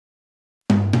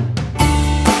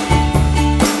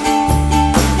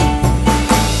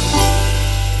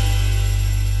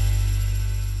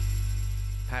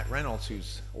Reynolds,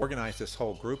 who's organized this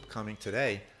whole group coming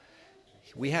today,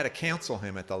 we had to cancel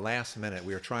him at the last minute.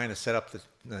 We were trying to set up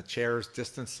the chairs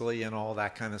distantly and all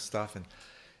that kind of stuff, and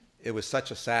it was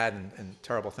such a sad and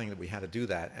terrible thing that we had to do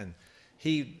that. And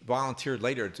he volunteered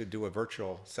later to do a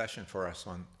virtual session for us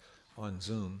on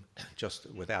Zoom, just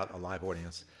without a live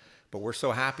audience. But we're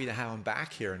so happy to have him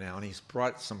back here now, and he's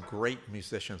brought some great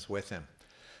musicians with him.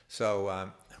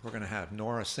 So we're going to have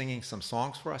Nora singing some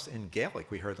songs for us in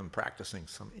Gaelic. We heard them practicing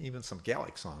even some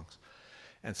Gaelic songs,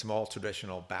 and some all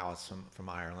traditional ballads from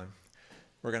Ireland.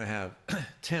 We're going to have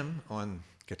Tim on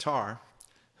guitar,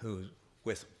 who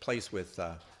plays with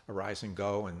Arise and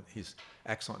Go, and he's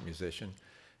an excellent musician.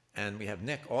 And we have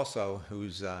Nick also,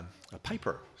 who's a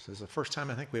piper. So this is the first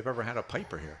time I think we've ever had a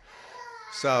piper here.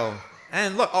 So,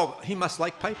 and look, oh, he must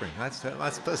like piping. That's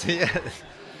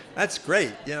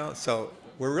great, you know. So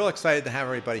we're real excited to have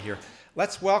everybody here.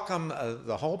 Let's welcome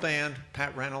the whole band,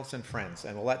 Pat Reynolds and Friends,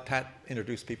 and we'll let Pat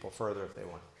introduce people further if they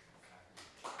want.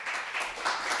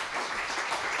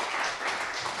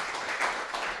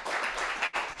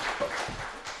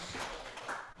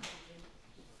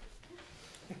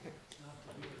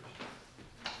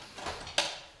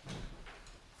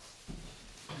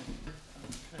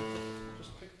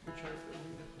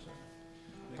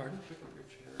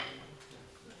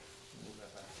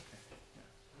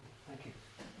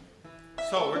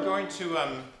 So we're going to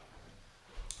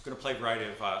play a variety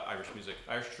of Irish music,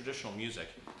 Irish traditional music,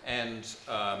 and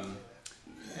I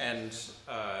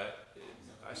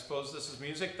suppose this is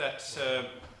music that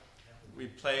we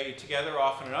play together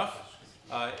often enough.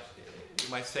 You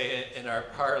might say in our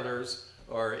parlors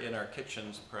or in our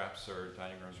kitchens, perhaps, or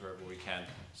dining rooms, wherever we can.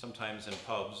 Sometimes in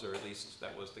pubs, or at least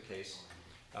that was the case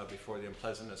before the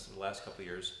unpleasantness of the last couple of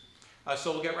years.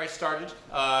 So we'll get right started.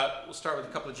 We'll start with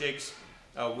a couple of jigs.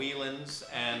 Whelan's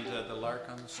and The Lark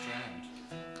on the Strand.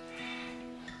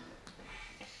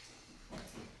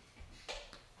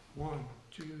 1,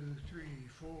 2, 3,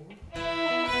 4.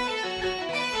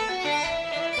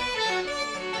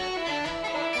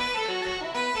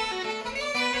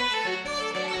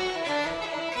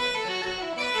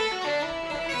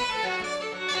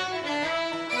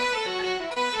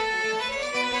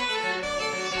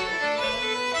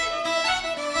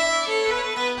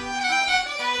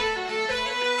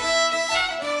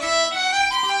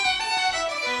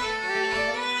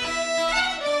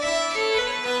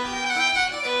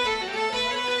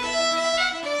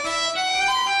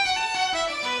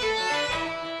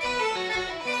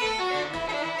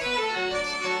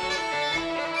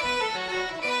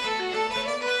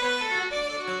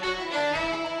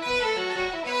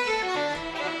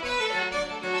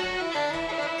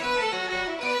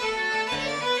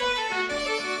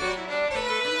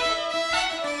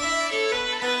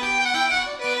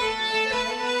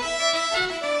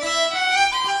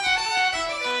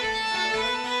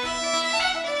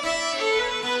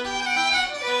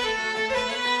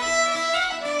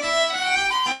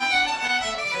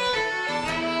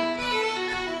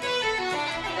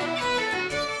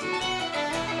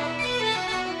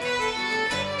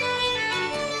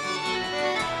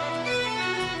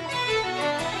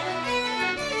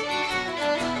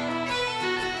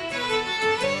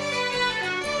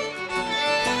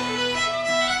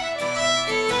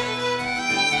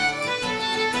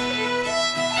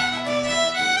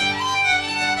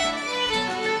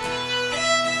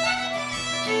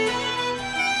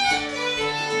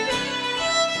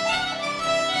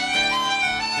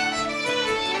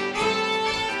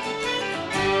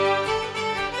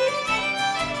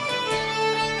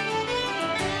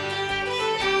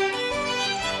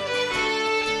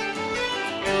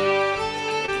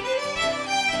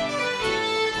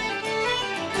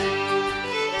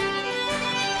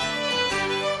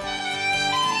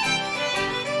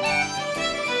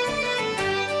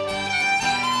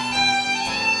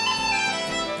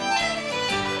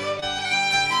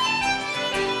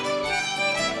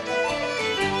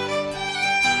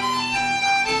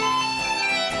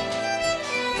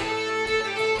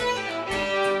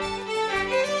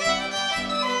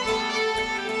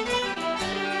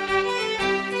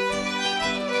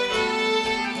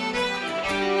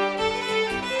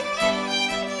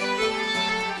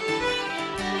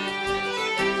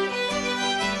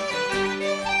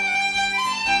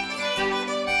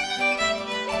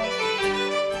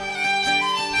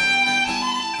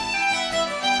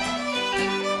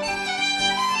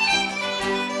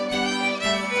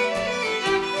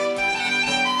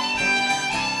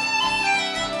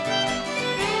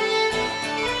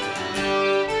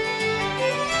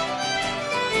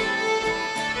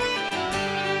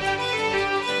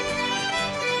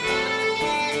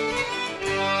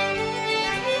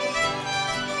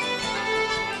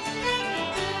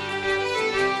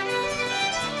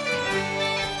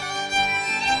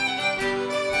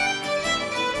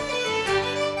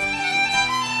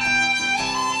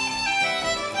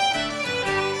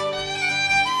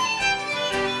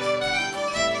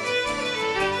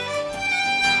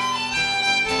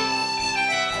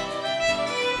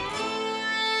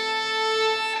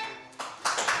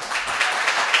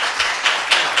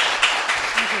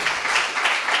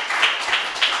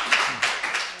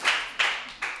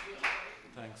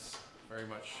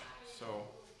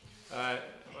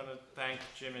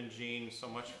 Jim and Jean so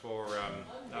much for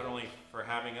not only for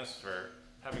having us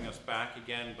back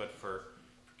again, but for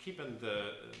keeping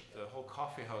the whole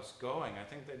coffee house going. I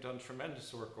think they've done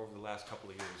tremendous work over the last couple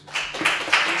of years.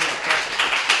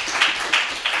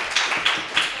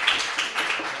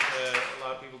 And, a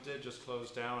lot of people did just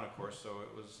close down, of course, so it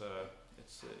was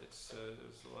it's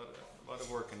a lot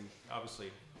of work and obviously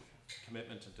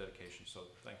commitment and dedication. So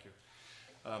thank you.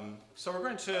 So we're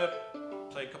going to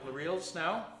play a couple of reels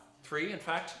now, 3 in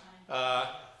fact, if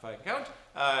I can count,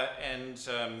 and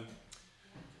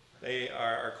they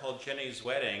are called Jenny's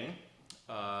Wedding.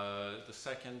 The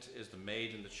second is The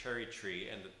Maid in the Cherry Tree,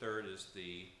 and the third is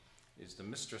the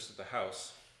Mistress of the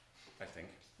House, I think.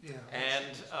 Yeah.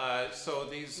 And so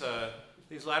these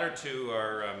latter two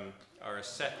are a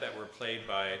set that were played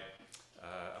by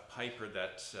a piper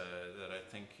that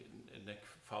I think Nick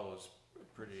follows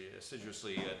pretty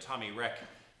assiduously, Tommy Reck.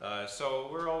 So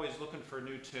we're always looking for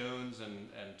new tunes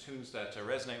and tunes that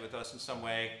resonate with us in some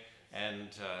way. And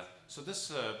so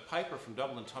this piper from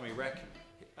Dublin, Tommy Reck,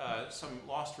 some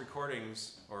lost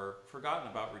recordings or forgotten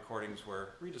about recordings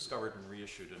were rediscovered and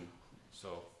reissued. And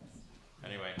so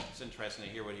anyway, it's interesting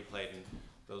to hear what he played. And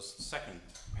those second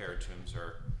pair of tunes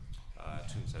are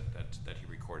tunes that he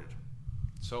recorded.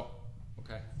 So,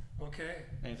 okay. Okay.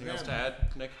 Anything then, else to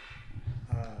add, Nick?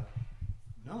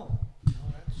 No,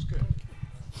 that's good.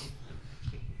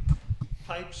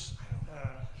 Pipes,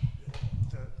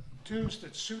 the tunes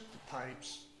that suit the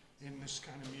pipes in this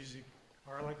kind of music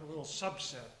are like a little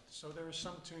subset. So there are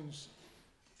some tunes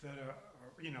that are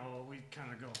you know, we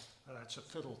kind of go, oh, that's a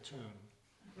fiddle tune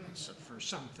for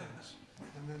some things.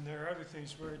 And then there are other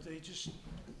things where they just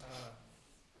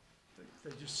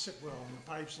sit well in the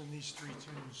pipes, and these 3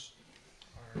 tunes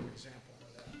are an example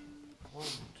of that. 1,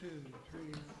 2,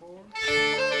 3, 4.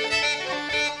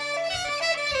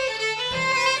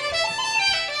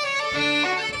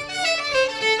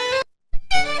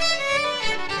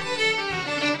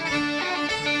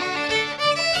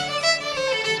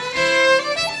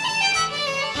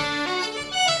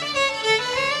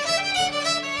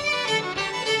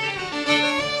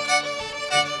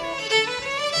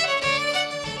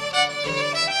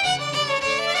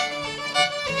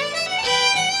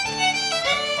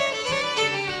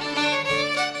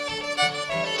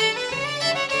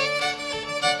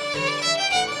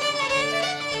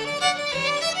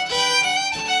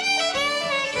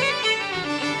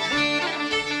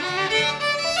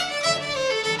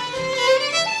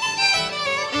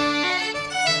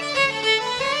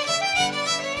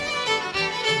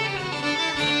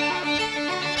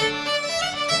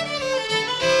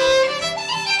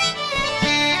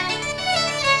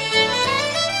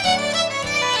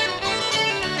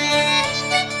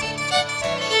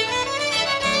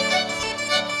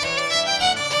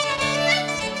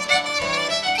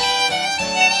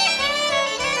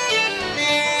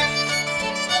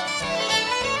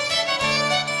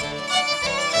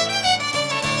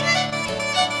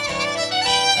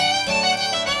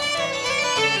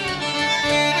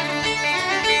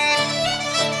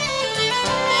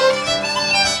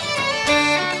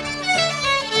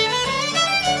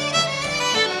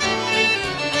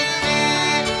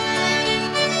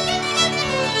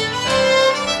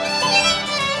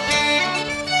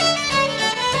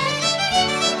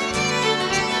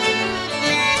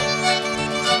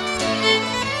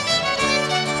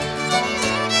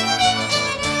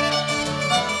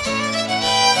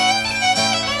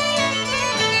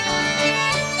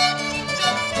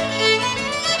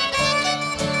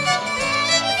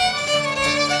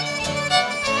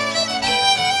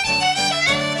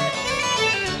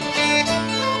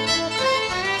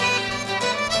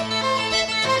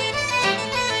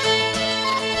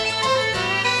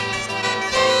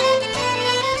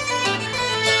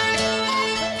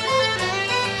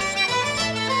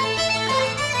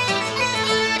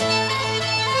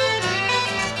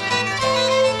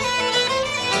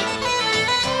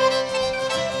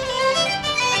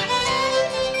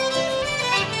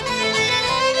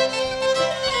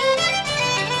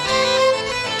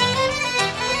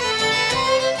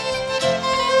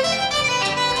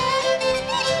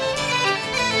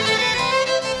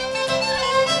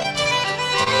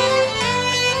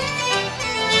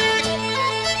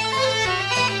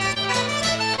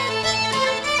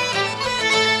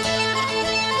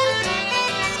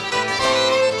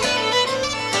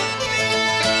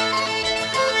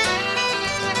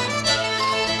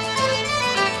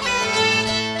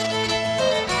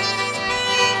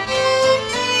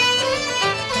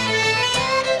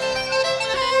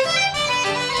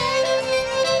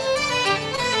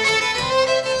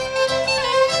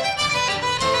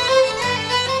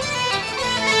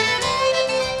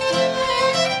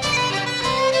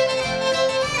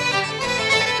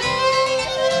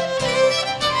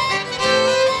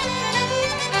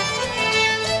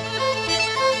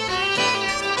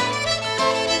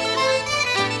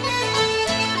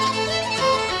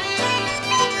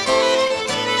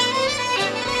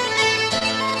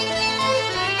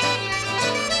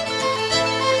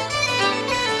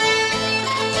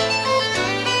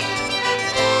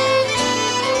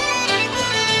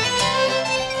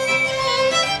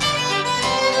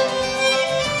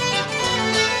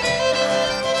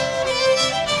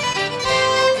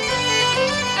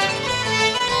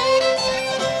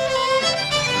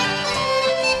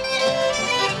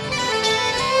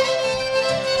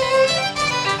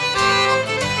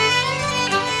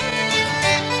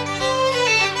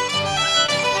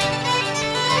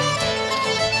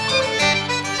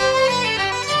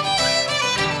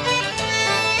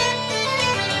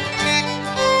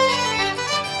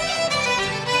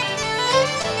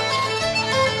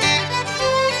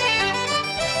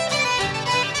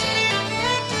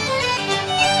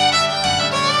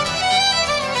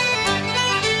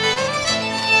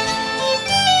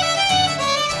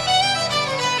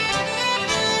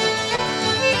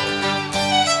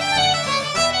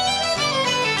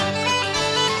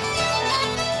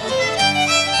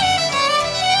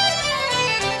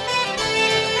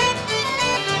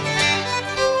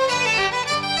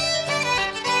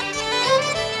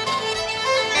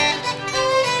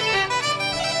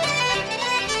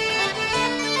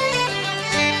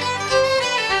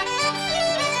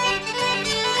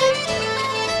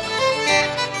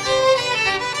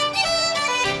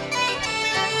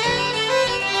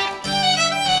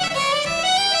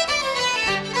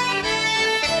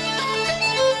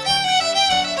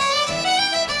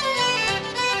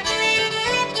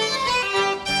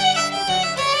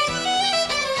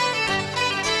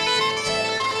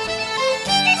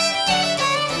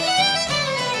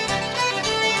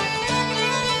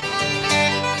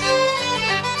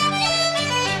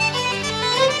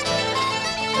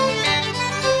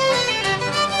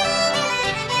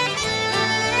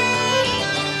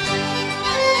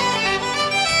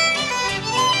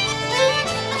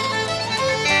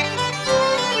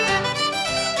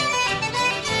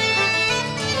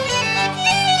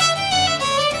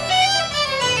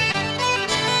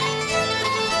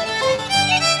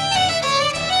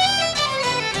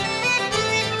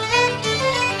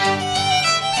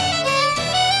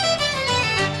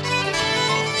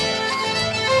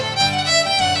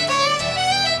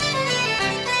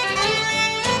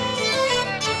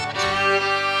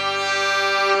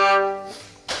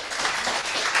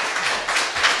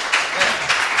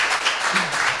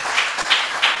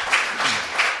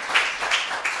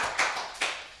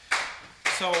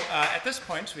 this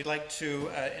point, we'd like to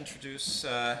introduce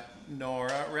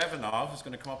Nora Revenaugh, who's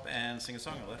going to come up and sing a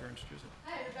song. I'll let her introduce it.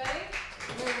 Hi, everybody.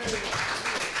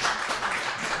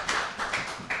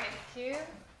 Thank you.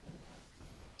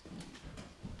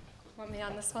 Want me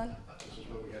on this one? This is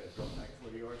where we had a drum night for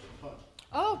the Arts and Fun.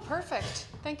 Oh, perfect.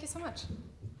 Thank you so much.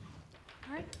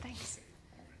 All right, thanks.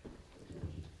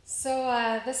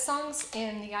 So this song's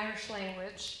in the Irish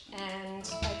language, and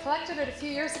I collected it a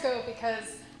few years ago because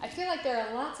I feel like there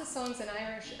are lots of songs in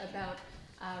Irish about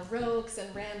rogues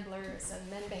and ramblers and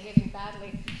men behaving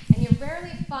badly, and you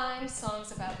rarely find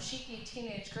songs about cheeky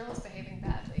teenage girls behaving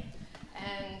badly.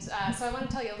 And so I want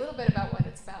to tell you a little bit about what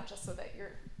it's about, just so that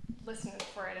you're listening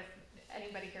for it if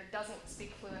anybody here doesn't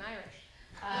speak fluent Irish.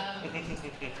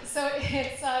 So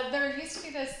it's, there used to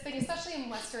be this thing, especially in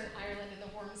Western Ireland in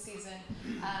the warm season,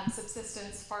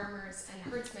 subsistence farmers and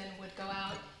herdsmen would go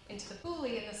out into the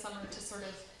boolie in the summer to sort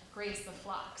of graze the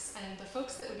flocks. And the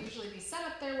folks that would usually be set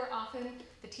up there were often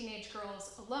the teenage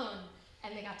girls alone,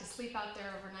 and they got to sleep out there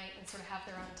overnight and sort of have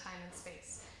their own time and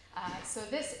space. So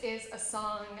this is a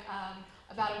song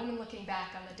about a woman looking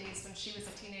back on the days when she was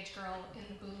a teenage girl in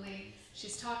the boolie.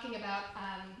 She's talking about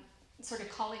sort of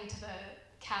calling to the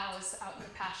cows out in the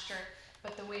pasture,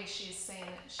 but the way she's saying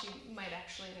it, she might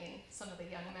actually mean some of the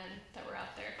young men that were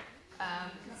out there.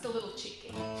 It's a little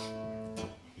cheeky.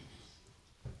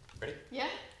 Ready? Yeah?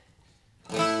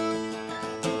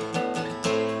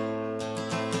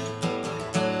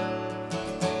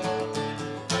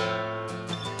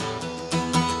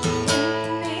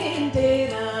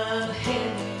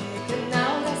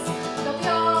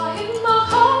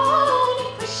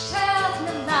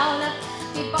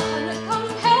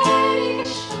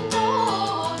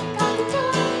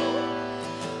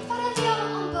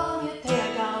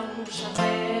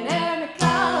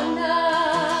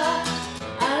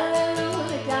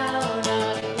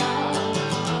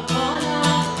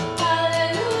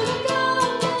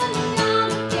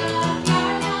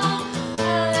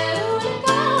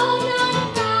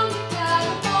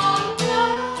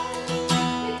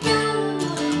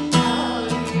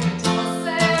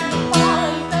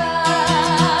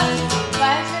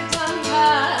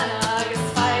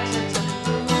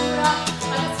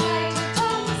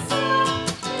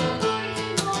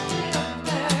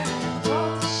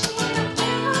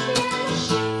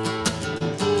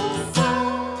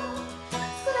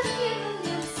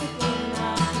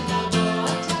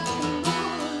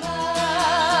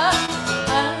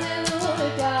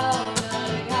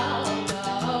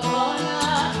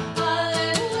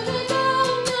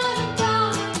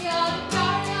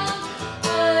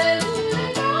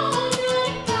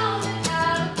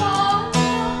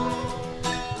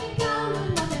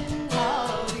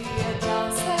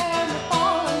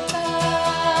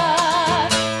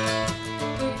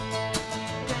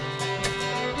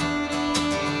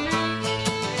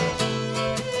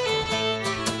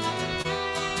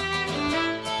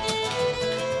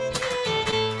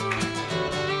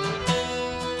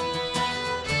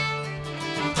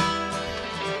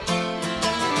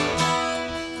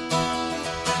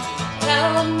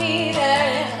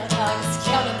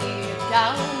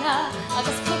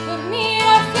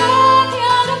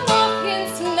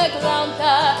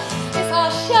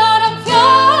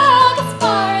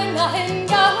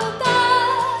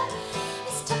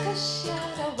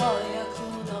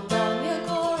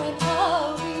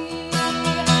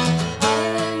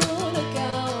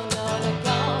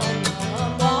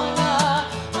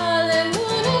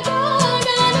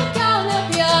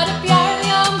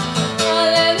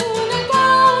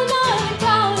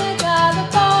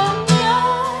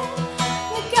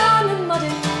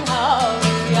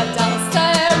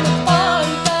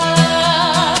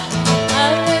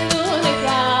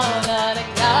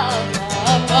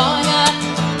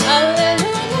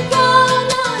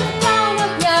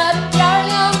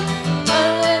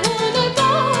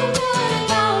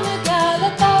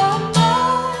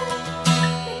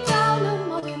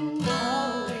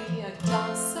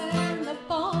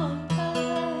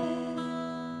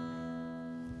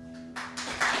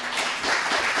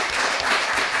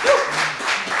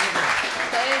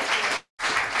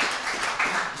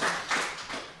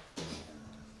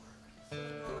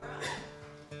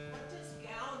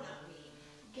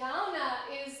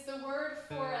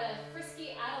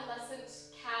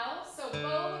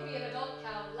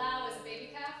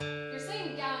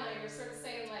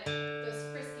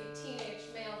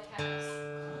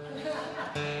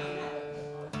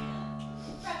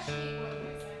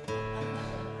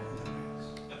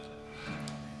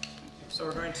 So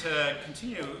we're going to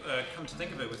continue, come to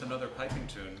think of it, with another piping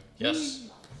tune. Yes.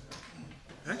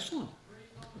 Excellent.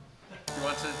 You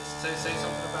want to say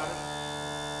something about it?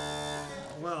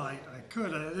 Well, I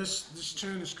could. This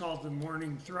tune is called The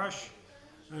Morning Thrush,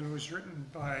 and it was written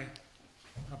by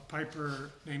a piper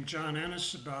named John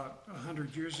Ennis about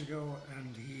 100 years ago,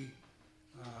 and he,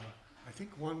 I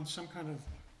think, won some kind of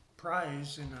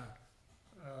prize in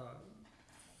a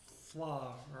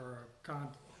flaw or a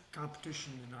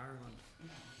competition in Ireland.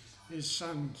 His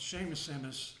son, Seamus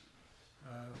Ennis,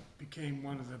 became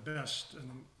one of the best and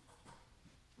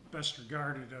best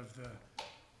regarded of the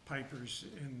pipers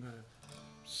in the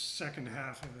second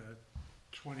half of the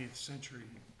 20th century,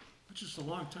 which is a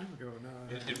long time ago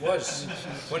now. It was.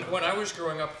 When I was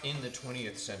growing up in the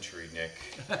 20th century, Nick,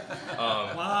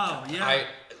 Wow, yeah.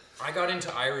 I got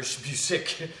into Irish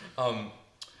music.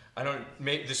 I don't.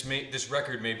 This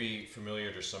record may be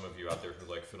familiar to some of you out there who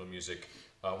like fiddle music.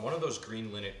 One of those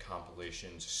Green Linnet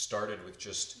compilations started with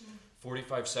just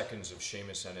 45 seconds of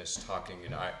Seamus Ennis talking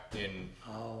in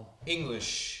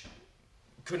English.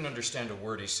 Couldn't understand a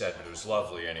word he said, but it was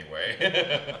lovely anyway.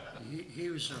 He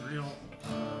was a real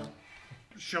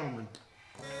showman,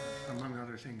 among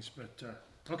other things. But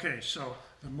okay, so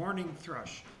The Morning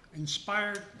Thrush,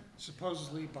 inspired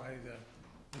supposedly by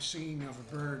the singing of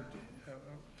a bird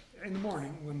in the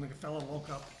morning when the fellow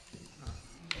woke up.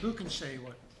 Who can say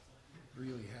what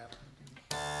really happened?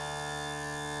 1,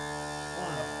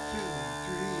 2,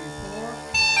 3,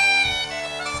 4.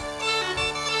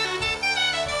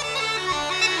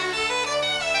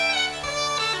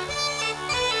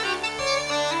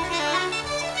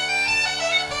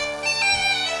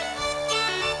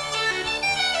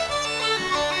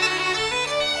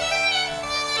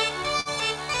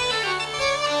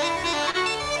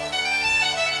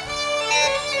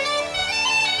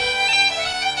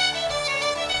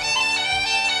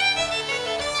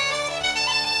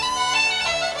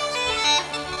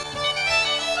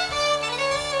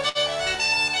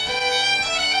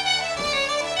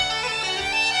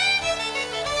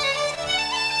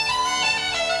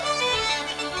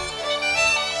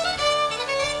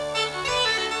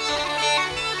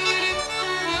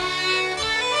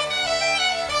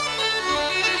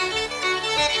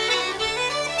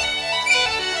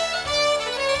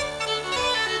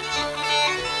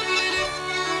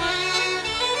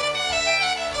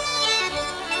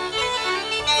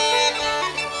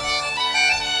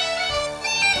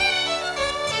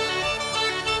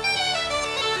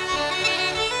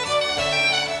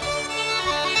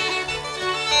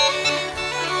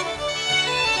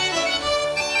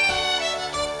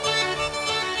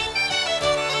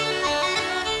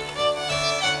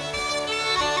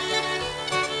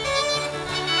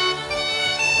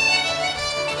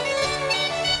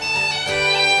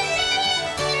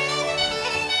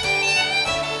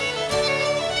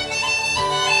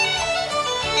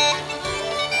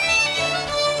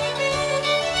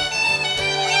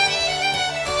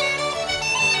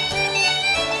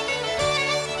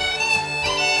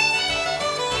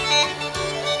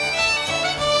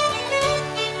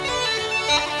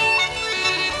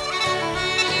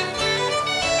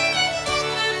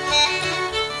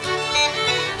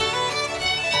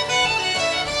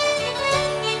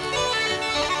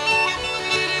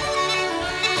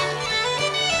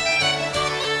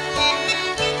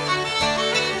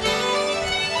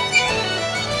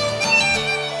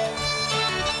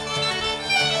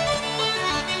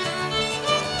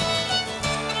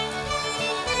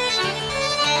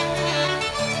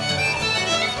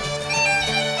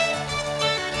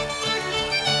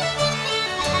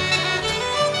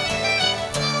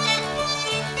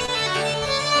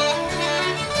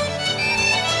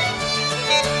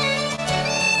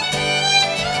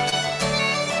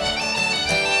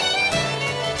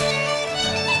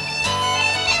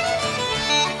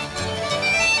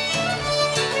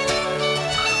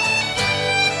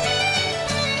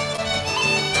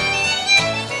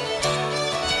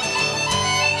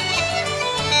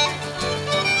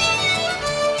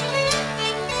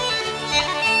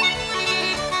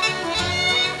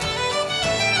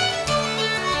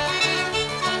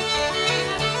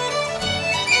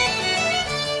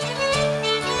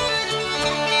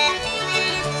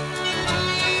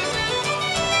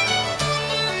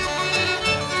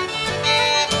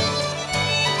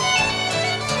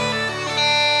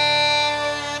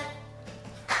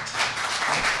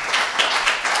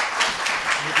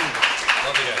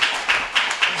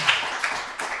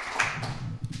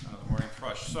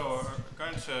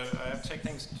 take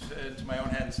things into my own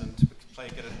hands and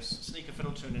get a sneak a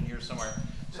fiddle tune in here somewhere.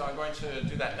 So I'm going to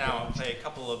do that now. I'll play a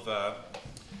couple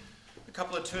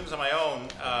of tunes on my own.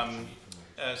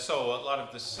 So a lot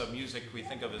of this music we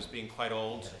think of as being quite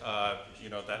old. You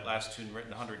know, that last tune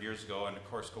written 100 years ago, and of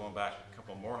course going back a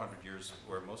couple more 100 years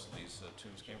where most of these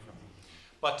tunes came from.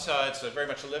 But it's very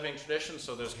much a living tradition,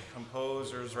 so there's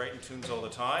composers writing tunes all the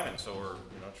time, and so we're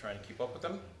trying to keep up with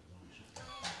them.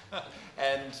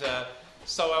 And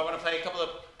so I want to play a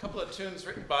couple of tunes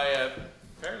written by a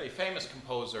fairly famous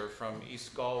composer from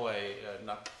East Galway,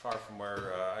 not far from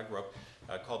where I grew up,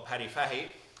 called Paddy Fahey.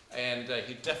 And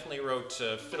he definitely wrote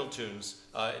fiddle tunes.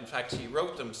 In fact, he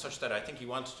wrote them such that I think he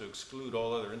wanted to exclude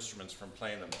all other instruments from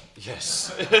playing them.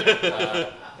 Yes.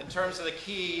 In terms of the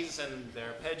keys and the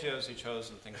arpeggios he chose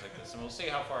and things like this. And we'll see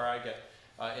how far I get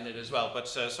in it as well. But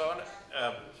so I want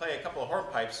to play a couple of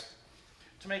hornpipes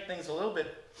to make things a little bit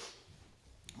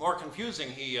more confusing.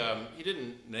 He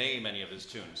didn't name any of his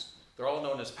tunes. They're all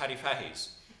known as Paddy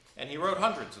Fahey's. And he wrote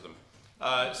hundreds of them.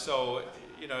 So,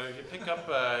 if you pick up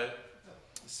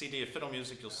CD of fiddle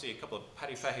music, you'll see a couple of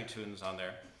Paddy Fahey tunes on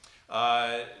there.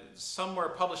 Some were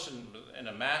published in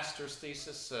a master's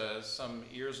thesis some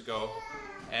years ago,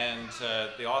 and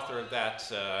the author of that,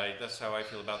 that's how I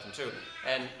feel about them too,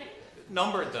 and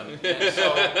numbered them. And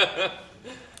so,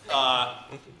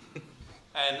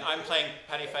 and I'm playing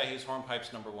Paddy Fahey's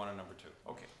hornpipes number 1 and number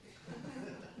 2. Okay,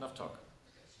 enough talk.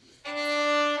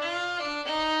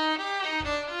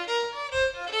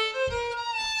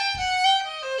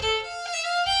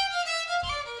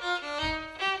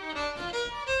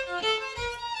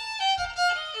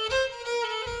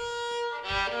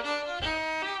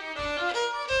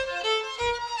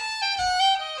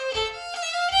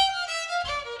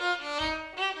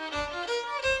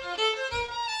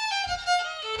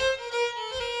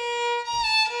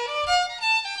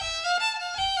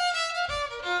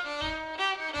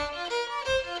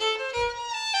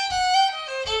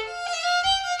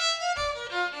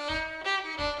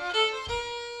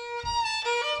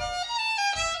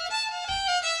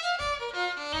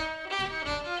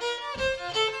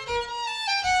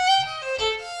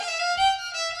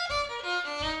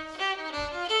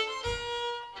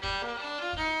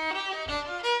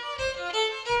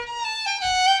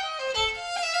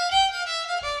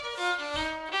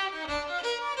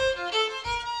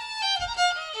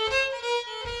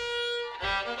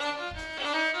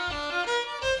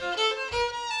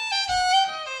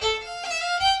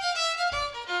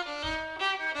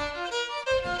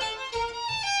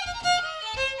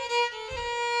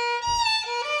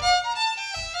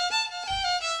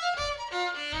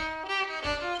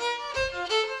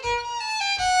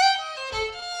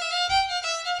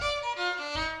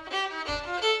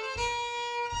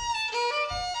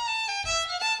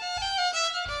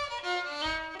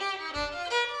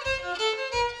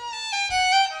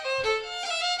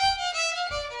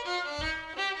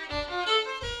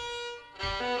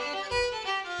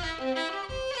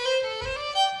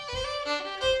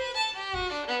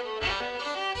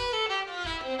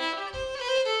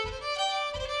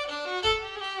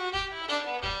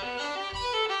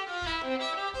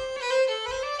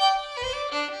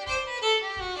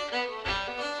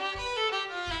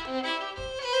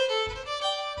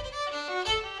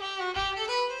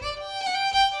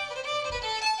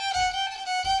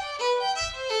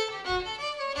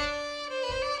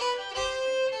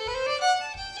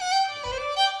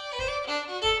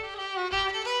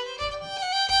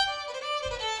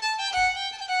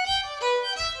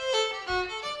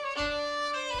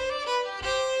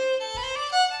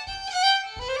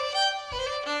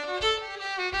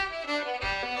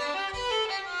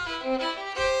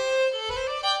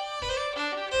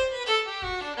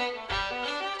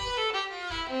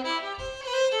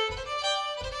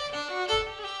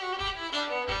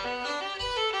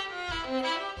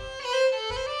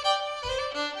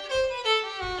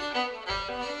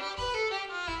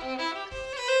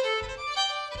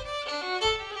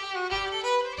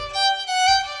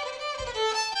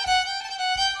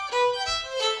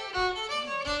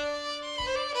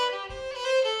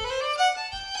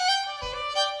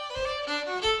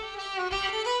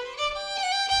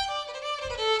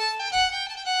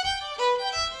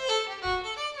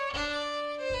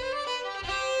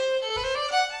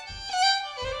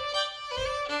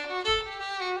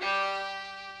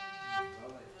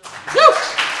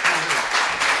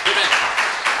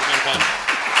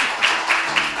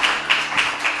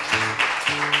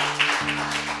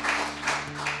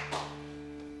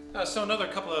 So another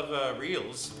couple of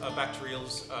reels, back to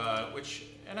reels, which,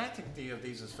 and I think of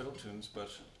these as fiddle tunes, but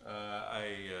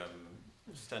I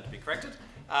stand to be corrected.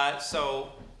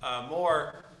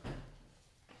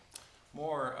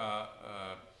 More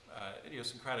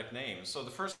idiosyncratic names. So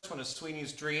the first one is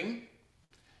Sweeney's Dream,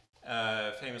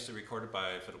 famously recorded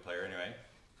by a fiddle player anyway,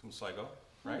 from Sligo,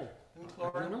 right?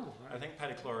 I don't know. I think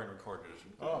Paddy Cloran recorded it.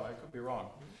 Oh, I could be wrong.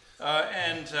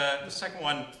 And the second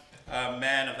one,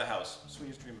 Man of the House.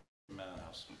 Sweeney's Dream, Man of the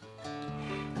House.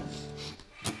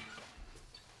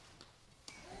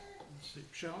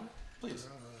 Shall I? Please.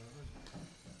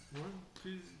 1,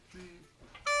 2, 3.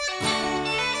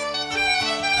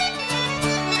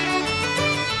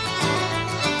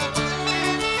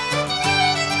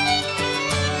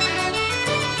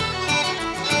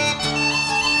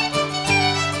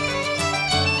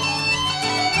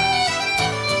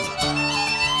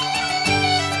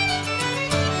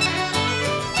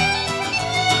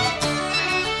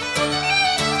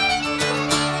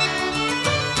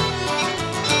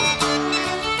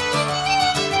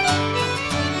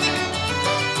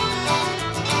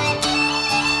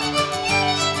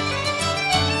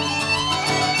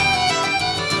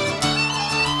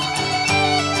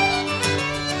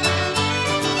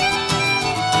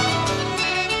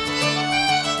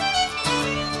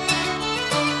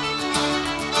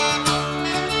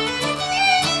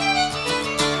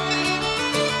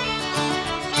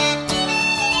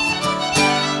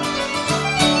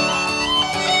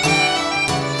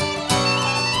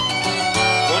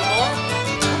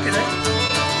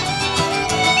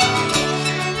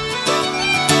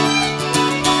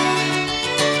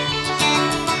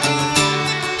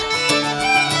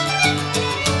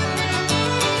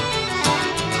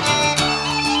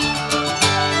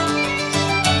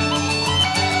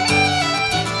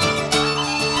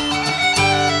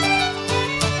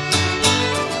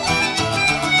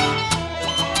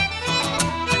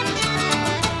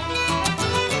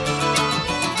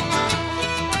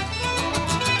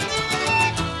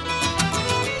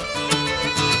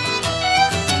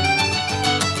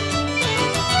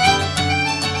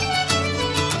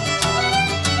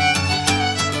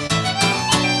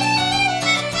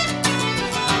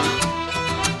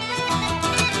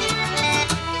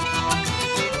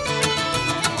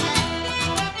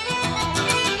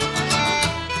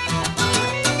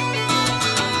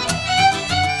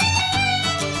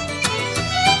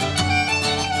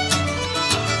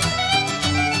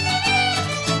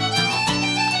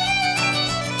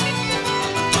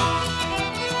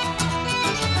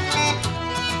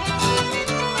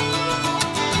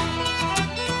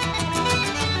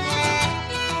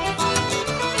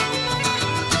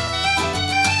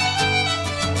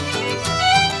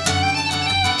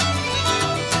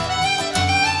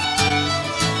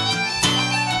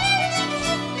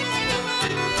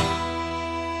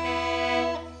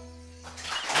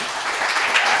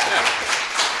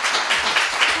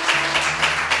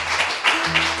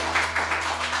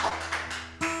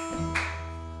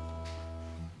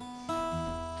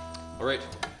 All right,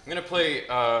 I'm gonna play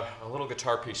a little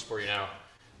guitar piece for you now.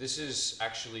 This is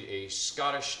actually a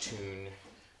Scottish tune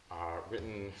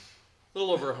written a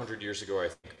little over 100 years ago, I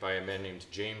think, by a man named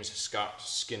James Scott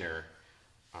Skinner.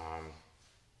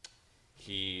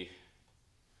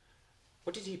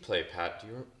 What did he play, Pat?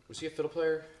 Was he a fiddle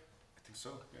player? I think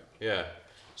so, yeah. Yeah.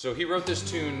 So he wrote this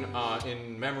tune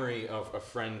in memory of a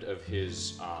friend of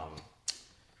his,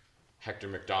 Hector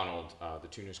MacDonald. The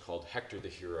tune is called Hector the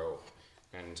Hero.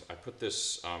 And I put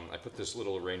this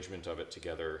little arrangement of it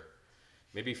together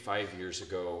maybe 5 years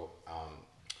ago.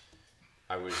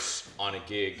 I was on a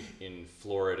gig in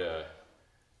Florida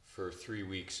for 3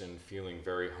 weeks and feeling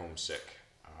very homesick.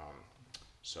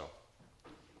 So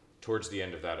towards the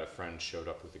end of that, a friend showed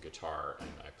up with a guitar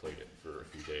and I played it for a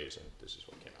few days, and this is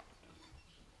what came out.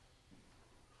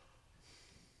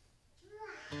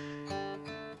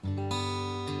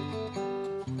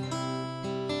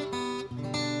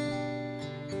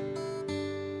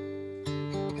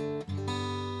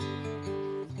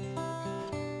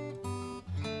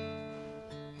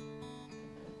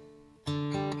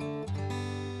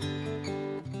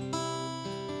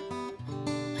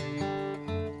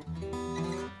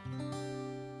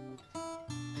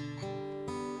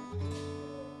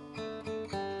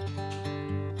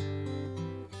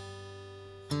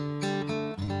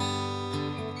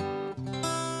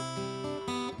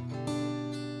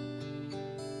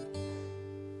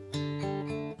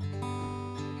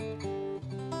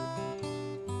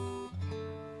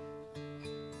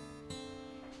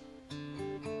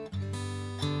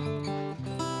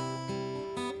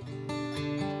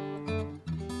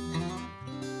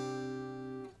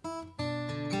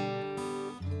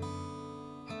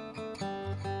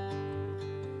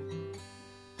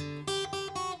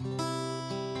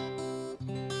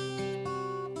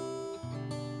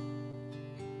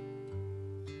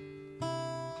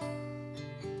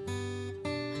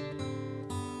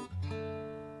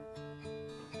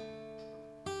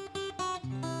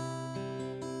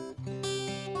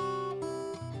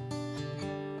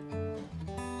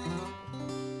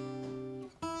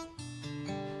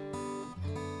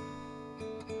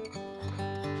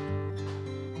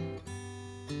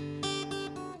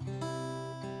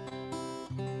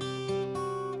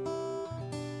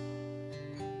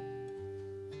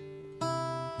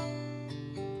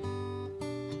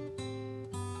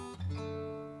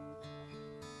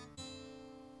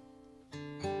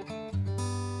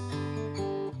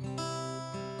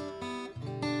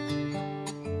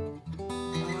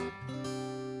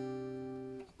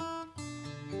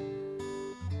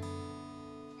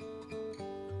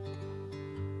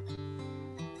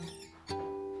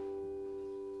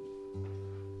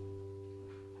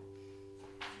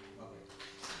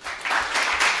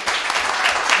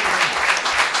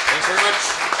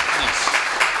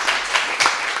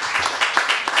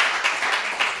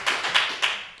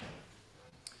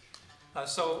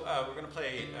 we're going to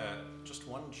play just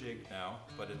one jig now,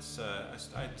 but it's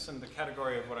in the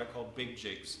category of what I call big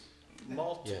jigs.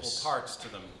 Multiple parts to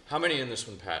them. How many in this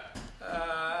one, Pat?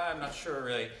 I'm not sure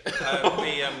really.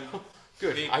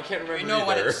 Good. I can't remember. We know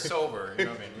either. when it's sober. You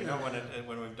know what I mean? We know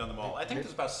when we've done them all. I think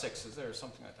there's about 6. Is there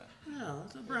something like that? Yeah,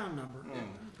 it's a round number.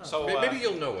 So Maybe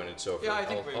you'll know when it's over. Yeah, I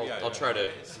think I'll try to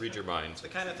read your mind. It's the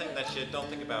kind of thing that you don't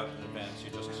think about in advance.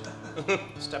 You just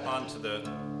step onto the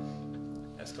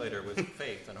escalator with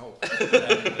faith and hope.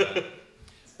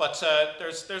 But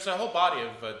there's a whole body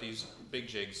of these big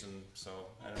jigs, and so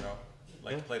I don't know. I'd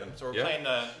like to play them. So we're playing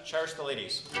 "Cherish the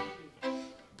Ladies."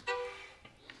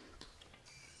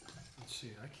 Let's see,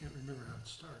 I can't remember how it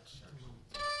starts.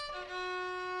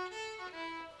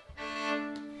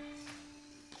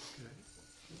 Okay.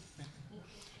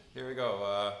 Here we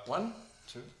go. 1,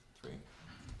 2, 3.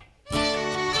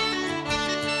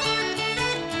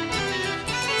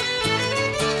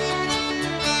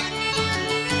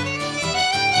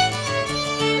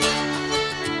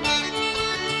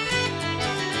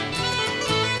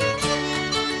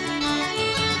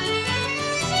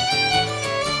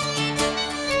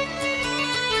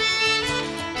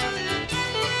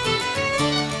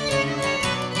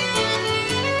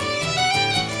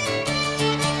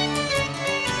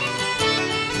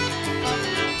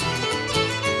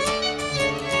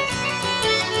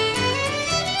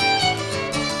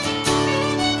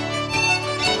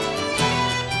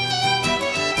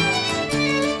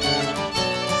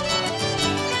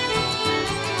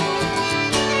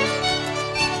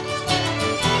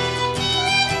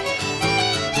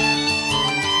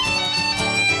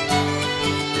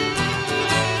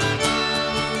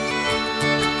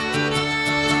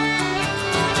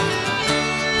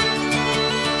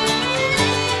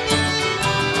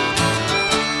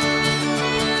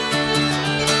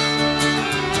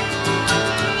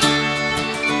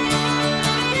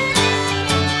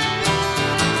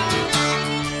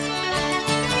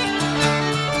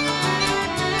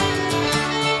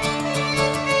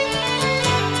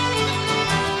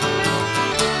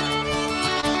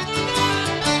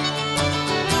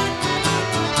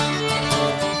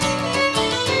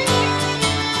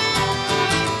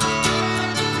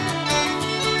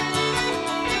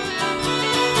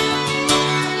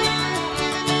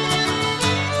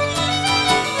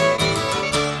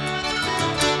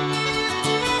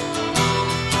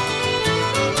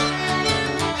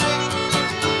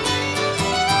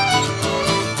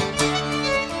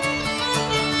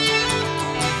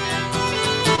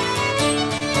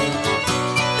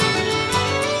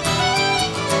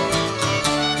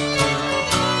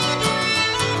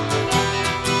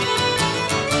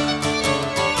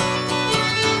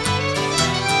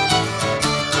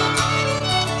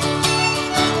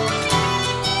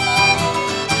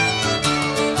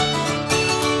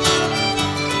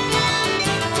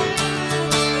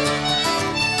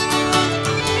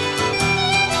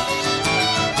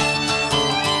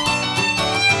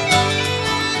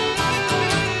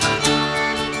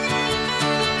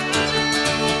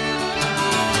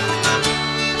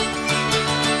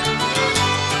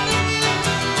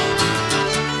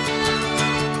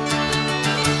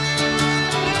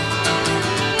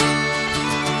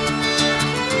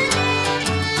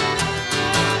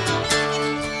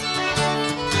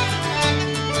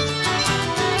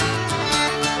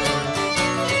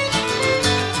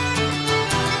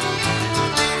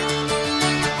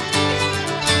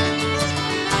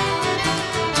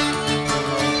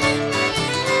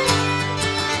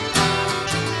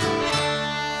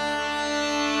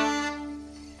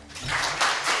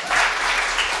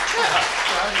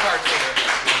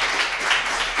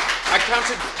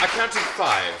 I counted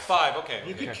 5. 5, okay.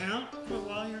 You could count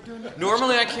while you're doing it?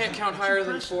 Normally I can't count higher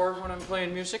than 4 when I'm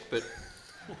playing music, but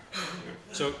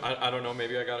so I don't know.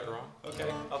 Maybe I got it wrong.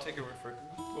 Okay, I'll take your word for it.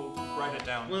 We'll write it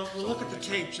down. Well, we'll look at the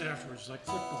tapes afterwards, like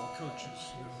football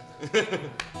coaches. You know.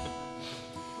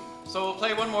 So we'll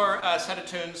play one more set of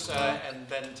tunes and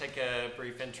then take a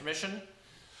brief intermission.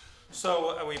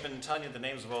 So we've been telling you the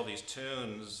names of all these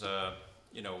tunes,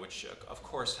 you know, which of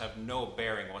course have no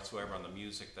bearing whatsoever on the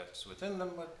music that's within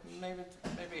them. But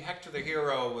maybe Hector the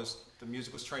hero the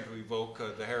music was trying to evoke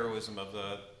the heroism of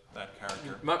that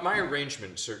character. My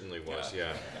arrangement certainly was,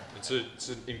 yeah. It's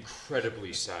an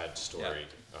incredibly sad story.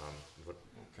 Yeah.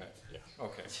 Okay. Yeah.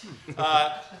 Okay.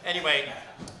 Anyway,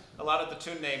 a lot of the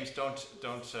tune names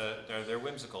they're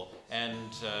whimsical,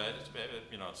 and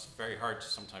you know, it's very hard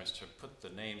sometimes to put the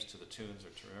names to the tunes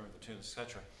or to remember the tunes,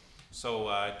 etc.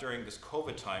 So during this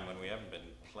COVID time, when we haven't been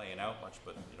playing out much,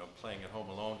 but you know, playing at home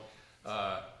alone,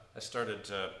 I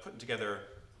started putting together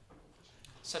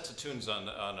sets of tunes on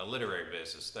a literary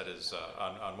basis. That is,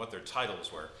 on what their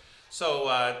titles were.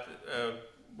 So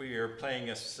we are playing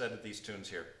a set of these tunes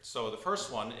here. So the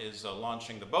first one is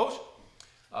Launching the Boat.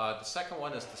 The second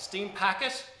one is The Steam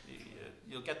Packet.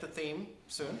 You'll get the theme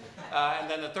soon. And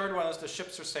then the third one is The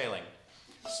Ships Are Sailing.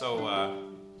 So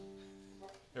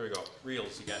here we go.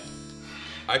 Reels again.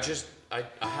 I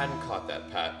hadn't caught that,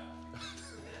 Pat.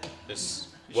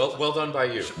 Well done by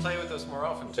you. You should play with us more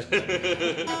often.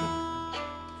 Okay,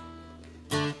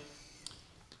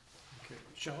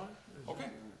 shall I? Okay.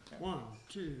 1,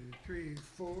 2, 3,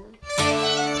 4.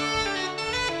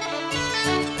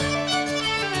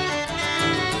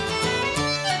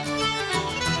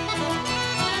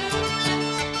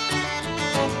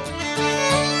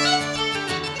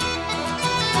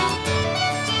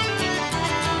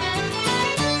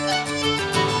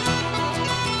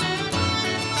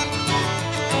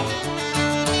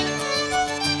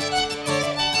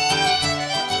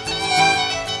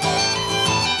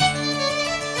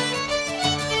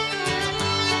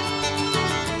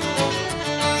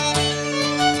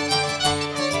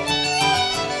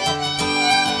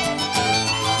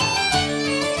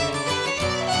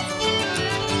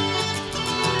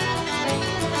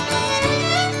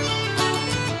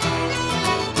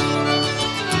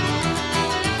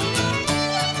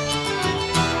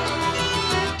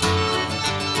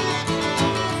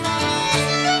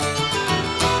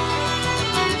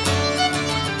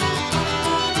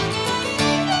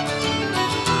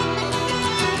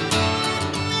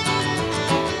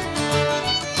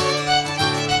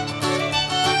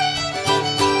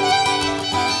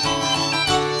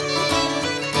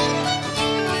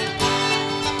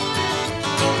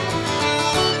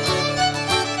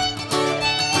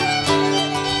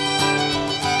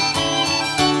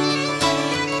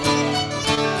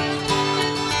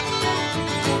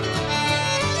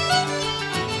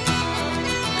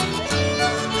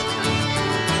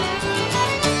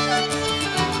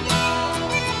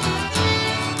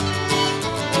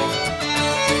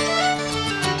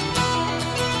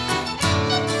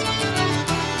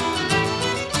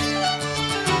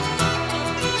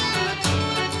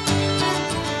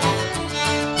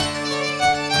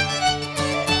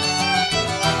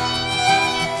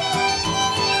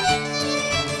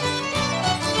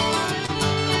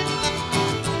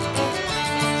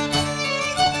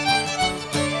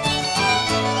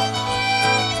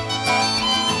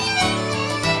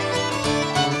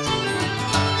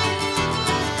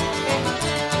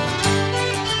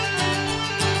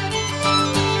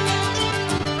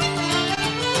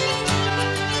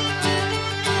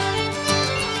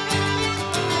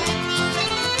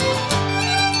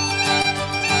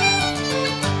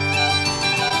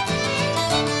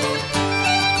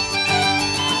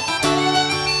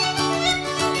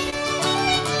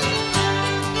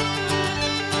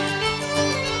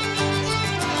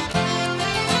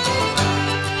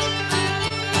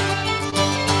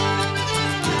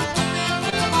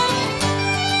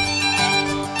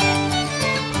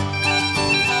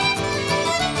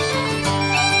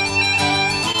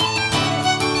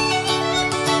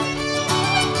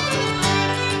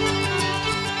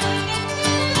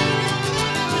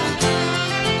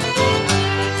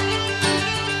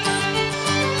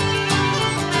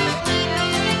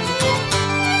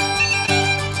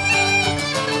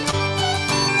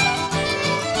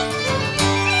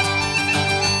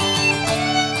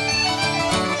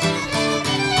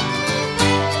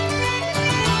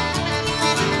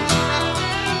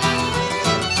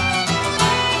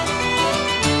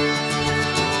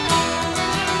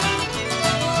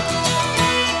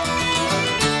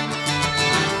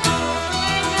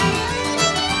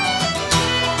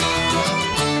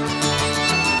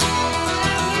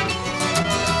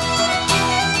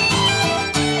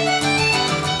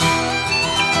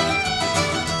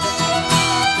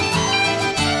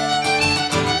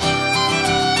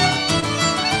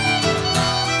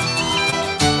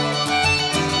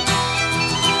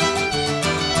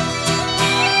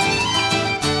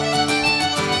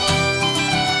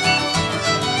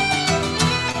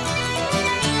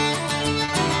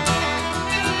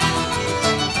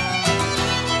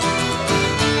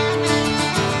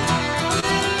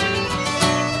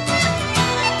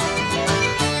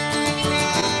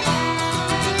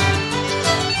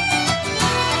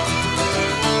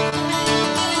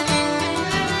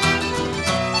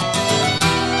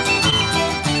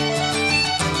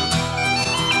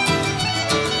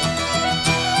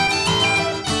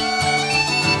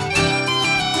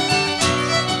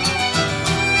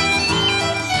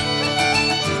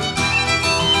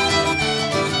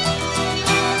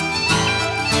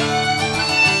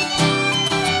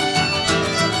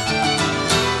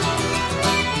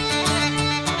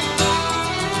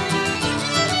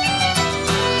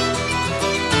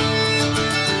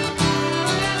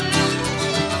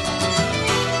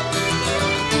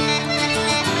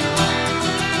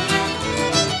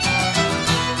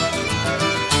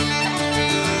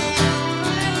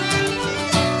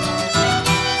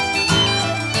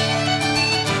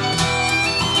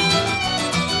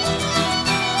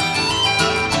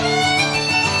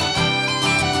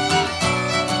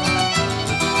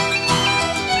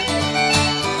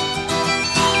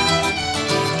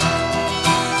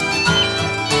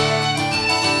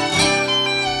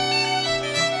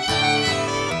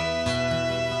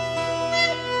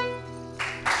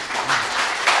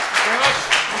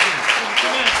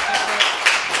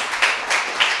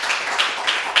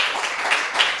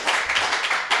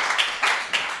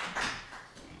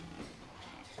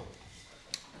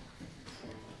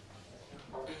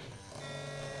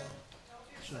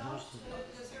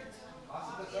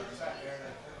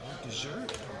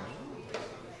 Dessert.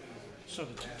 So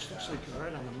the text looks like you're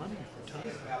right on the money for time.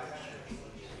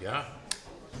 Yeah.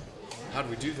 How do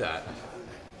we do that?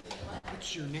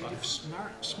 It's your native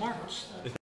smarts.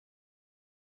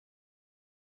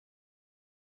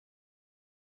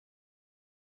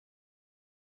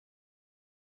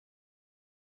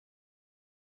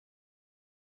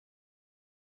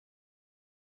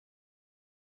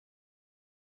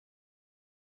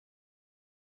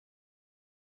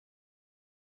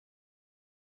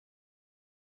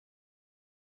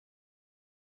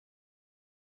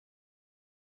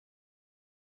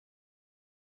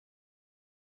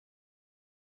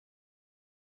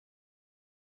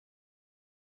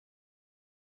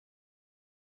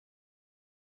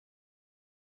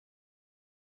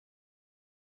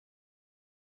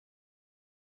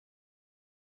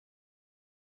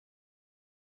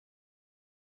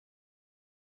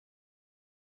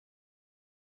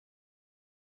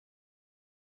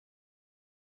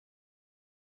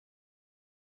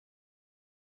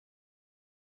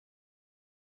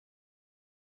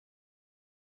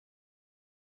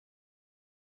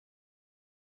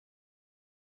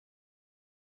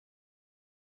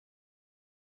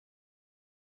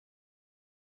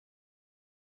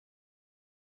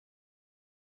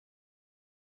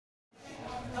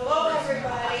 Hello,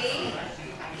 everybody.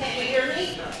 Can you hear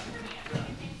me?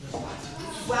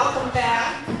 Welcome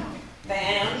back,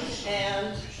 band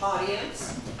and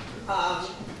audience.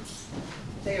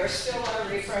 There are still our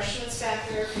refreshments back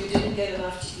there if you didn't get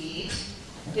enough to eat.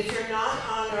 If you're not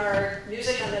on our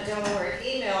Music on the Delaware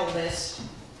email list,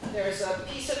 there's a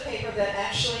piece of paper that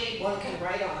actually one can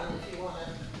write on if you want to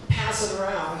pass it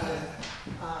around and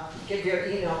give your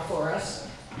email for us.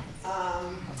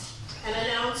 An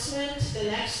announcement, the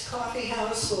next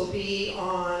Coffeehouse will be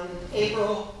on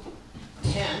April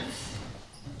 10th.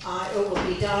 It will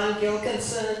be Don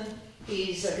Gilkinson.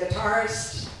 He's a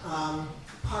guitarist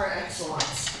par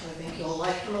excellence. I think you'll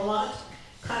like him a lot.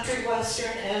 Country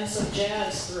western and some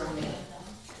jazz thrown in.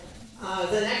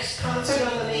 The next concert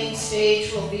on the main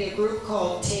stage will be a group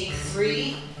called Take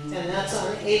 3, and that's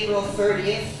on April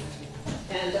 30th.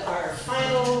 And our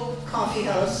final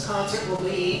Coffeehouse concert will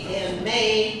be in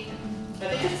May. I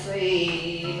think it's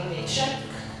the, let me check,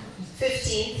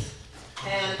 15th.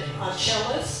 And a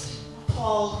cellist,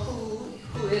 Paul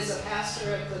who is a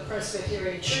pastor at the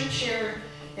Presbyterian Church here,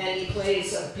 and he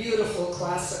plays a beautiful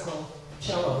classical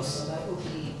cello, so that will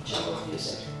be cello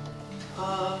music.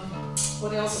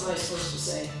 What else am I supposed to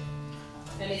say?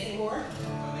 Anything more?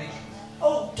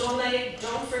 Oh, donate,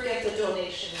 don't forget the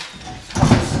donation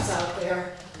boxes out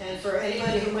there. And for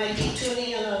anybody who might be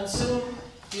tuning in on Zoom,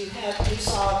 you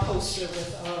saw a poster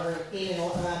with our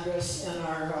email address and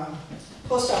our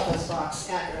post office box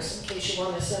address in case you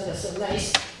want to send us a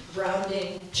nice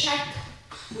rounding check.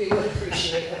 We would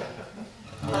appreciate it.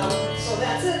 So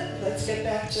that's it. Let's get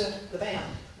back to the band.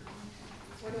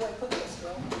 Where do I put this,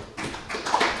 Bill?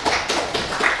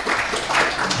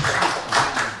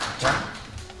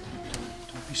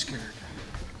 Don't be scared.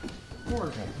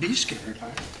 Or be scared.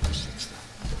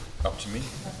 Up to me.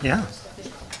 Yeah.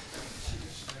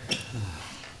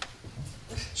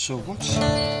 So where's...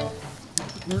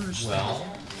 Well.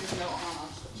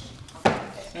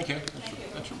 Thank you.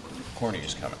 Corny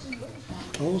is coming.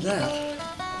 Oh, that.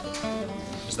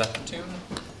 Is that the tune?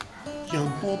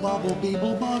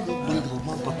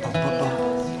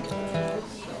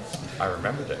 I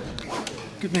remembered it.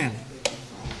 Good man.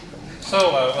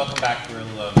 So, welcome back.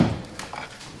 We'll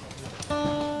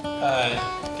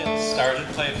get started,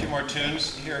 play a few more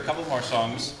tunes, hear a couple more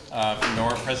songs from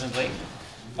Nora presently.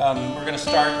 We're going to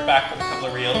start back with a couple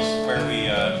of reels where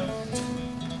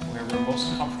we're most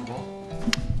comfortable,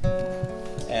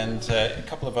 and a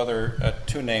couple of other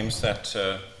tune names that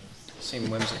seem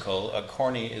whimsical.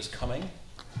 Corny is Coming.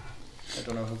 I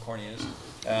don't know who Corny is.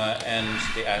 And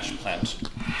The Ash Plant.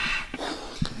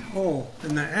 Oh,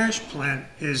 and the ash plant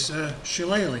is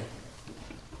shillelagh.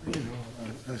 You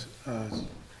know,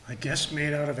 I guess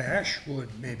made out of ash wood,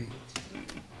 maybe.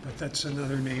 But that's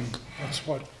another name. That's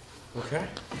what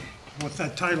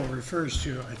that title refers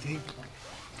to, I think.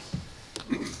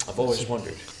 I've always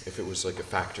wondered if it was like a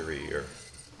factory or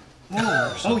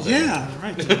Oh yeah,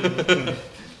 right.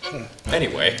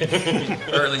 Anyway.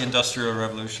 Early Industrial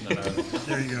Revolution in Ireland.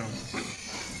 There you go.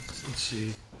 Let's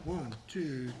see. 1,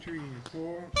 2, 3,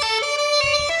 4.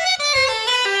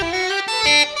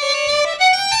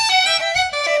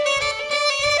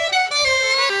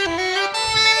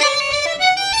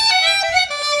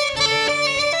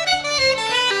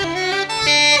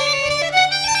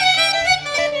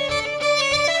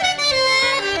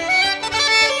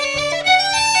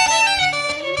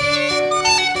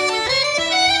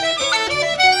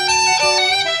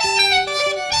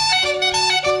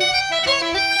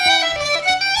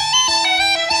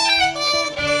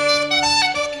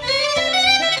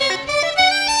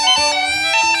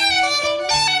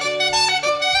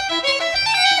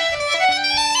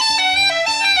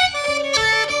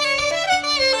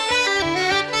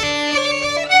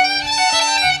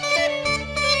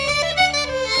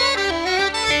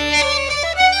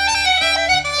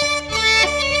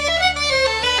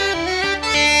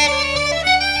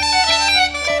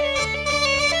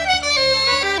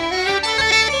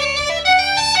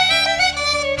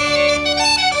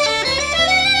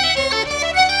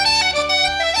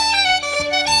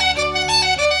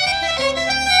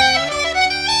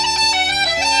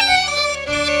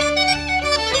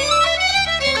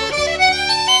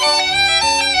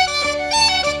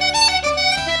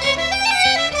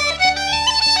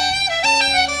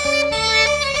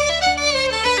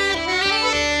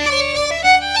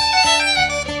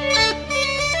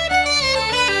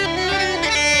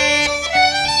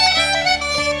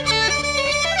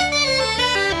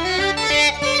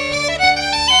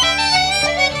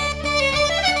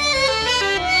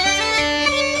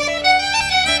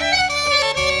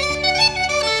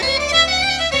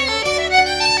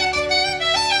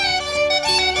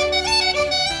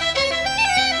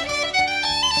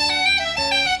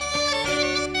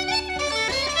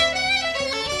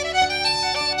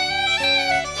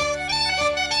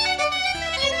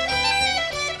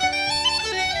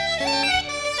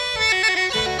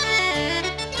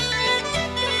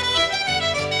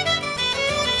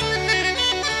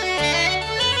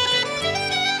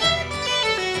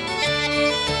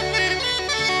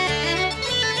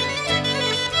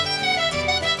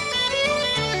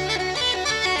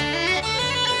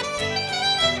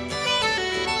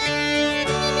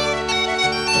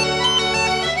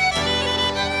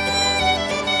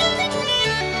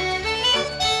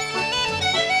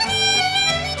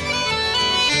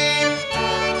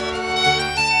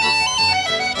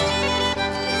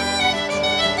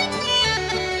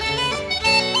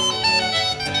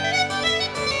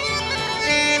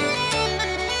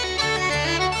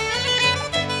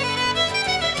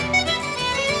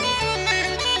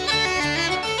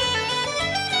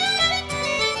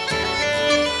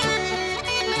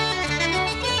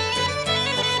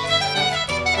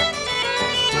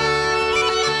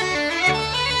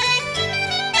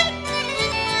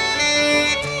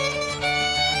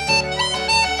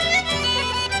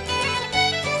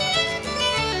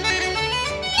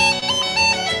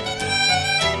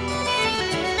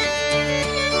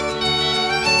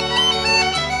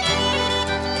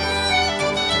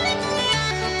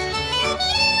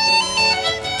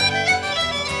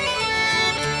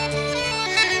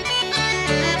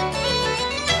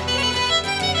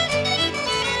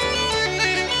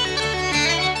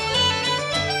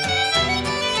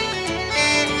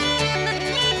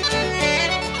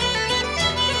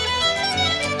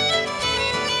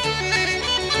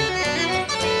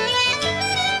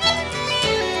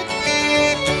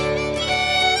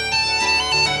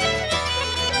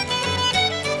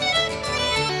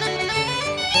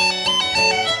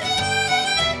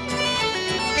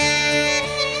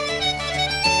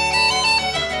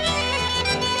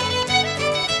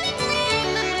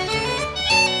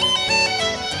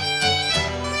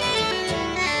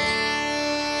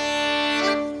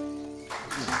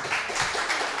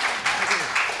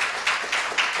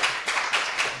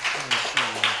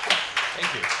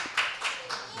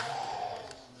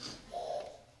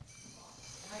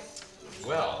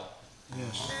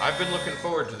 been looking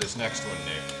forward to this next one,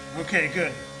 Nick. Okay,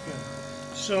 good.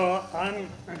 So I'm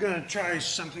going to try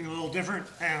something a little different,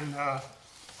 and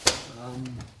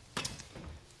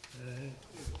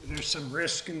there's some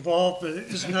risk involved, but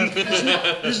isn't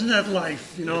that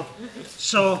life, you know?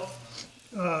 So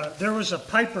there was a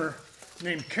piper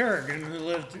named Kerrigan who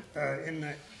lived in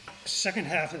the second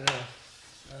half of the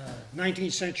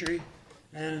 19th century,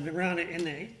 and around in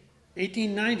the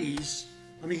 1890s,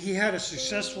 I mean, he had a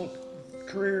successful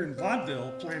career in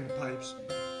vaudeville playing the pipes.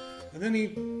 And then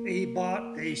he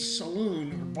bought a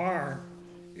saloon or bar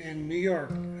in New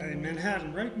York, in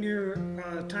Manhattan, right near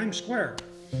Times Square.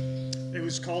 It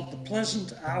was called The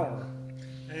Pleasant Hour.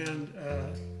 And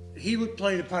he would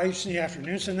play the pipes in the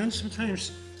afternoons, and then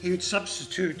sometimes he would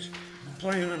substitute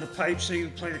playing on the pipes, so he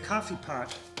would play the coffee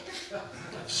pot.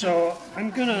 So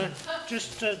I'm gonna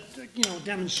just,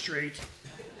 demonstrate.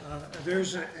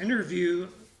 There's an interview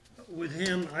with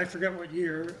him, I forget what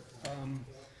year,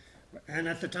 and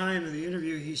at the time of the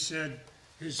interview, he said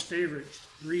his favorite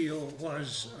reel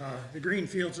was The Green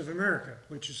Fields of America,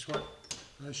 which is what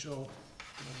I shall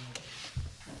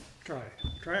try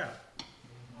out.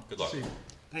 Good luck. See.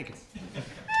 Thank you.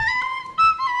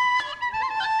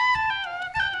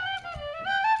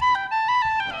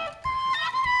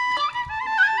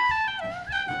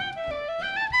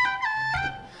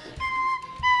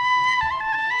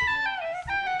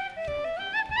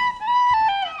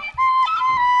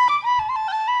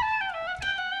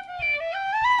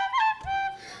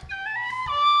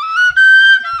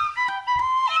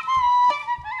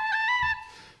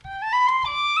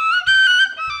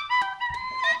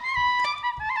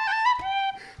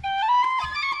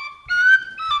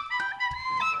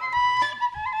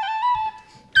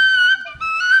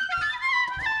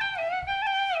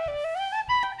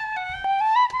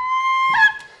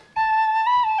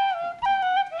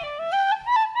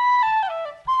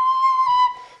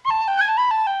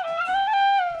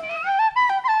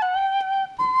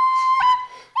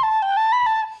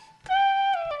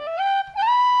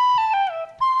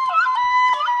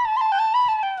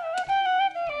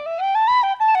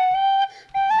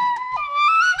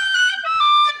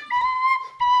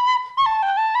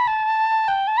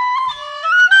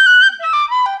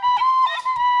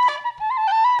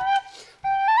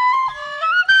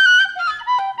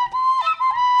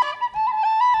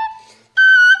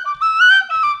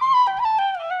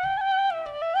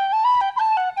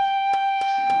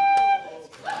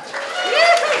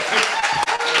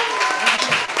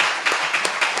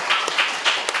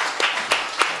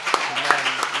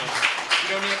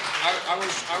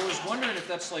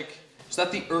 Is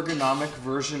that the ergonomic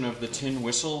version of the tin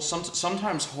whistle?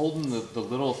 Sometimes holding the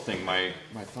little thing, my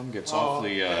thumb gets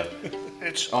awfully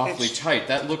tight.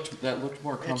 That looked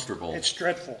more comfortable. It's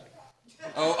dreadful.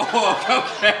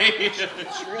 Oh, okay.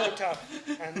 It's really tough,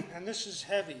 and this is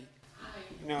heavy,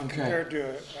 compared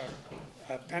to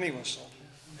a penny whistle.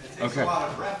 It takes a lot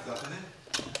of breath, doesn't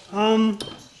it?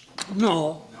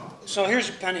 No. So here's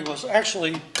a penny whistle.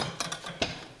 Actually,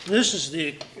 this is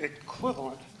the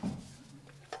equivalent.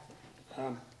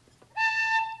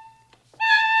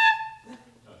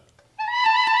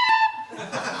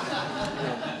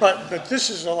 But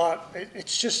this is a lot.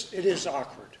 It is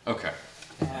awkward. Okay.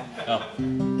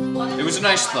 It was a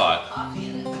nice thought.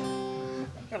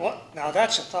 Well, now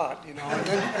that's a thought, and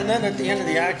then at the end of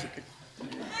the act, you could.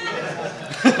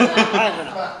 I don't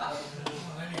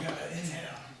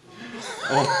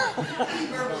know.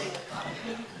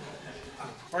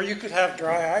 Or you could have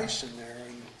dry ice in there.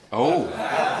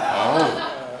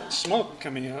 And, smoke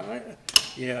coming out.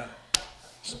 Yeah.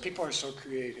 So people are so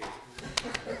creative.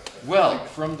 Well,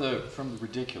 from the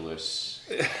ridiculous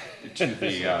to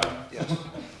the. Yes.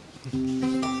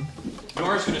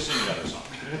 Nora's going to sing another song.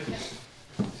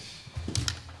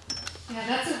 Yeah,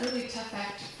 that's a really tough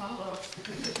act to follow.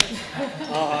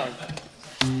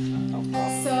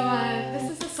 So this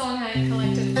is a song I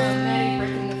collected from Maddie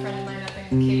Britton, a friend of mine up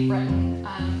in Cape Breton,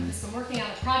 who's been working on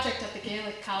a project at the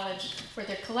Gaelic College where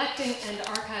they're collecting and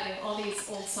archiving all these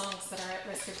old songs that are at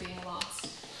risk of being lost.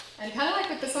 And kind of like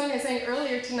with the song I sang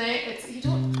earlier tonight, you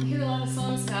don't hear a lot of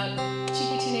songs about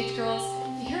cheeky teenage girls.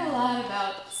 You hear a lot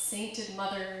about sainted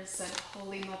mothers and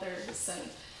holy mothers,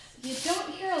 and you don't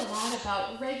hear a lot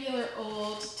about regular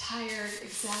old, tired,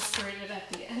 exasperated at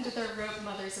the end of their rope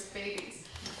mothers of babies.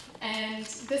 And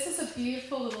this is a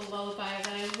beautiful little lullaby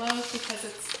that I love because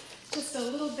it's just a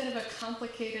little bit of a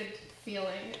complicated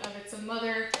feeling of it's a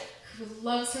mother who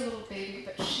loves her little baby,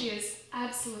 but she is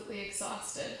absolutely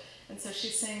exhausted. And so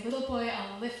she's saying, little boy,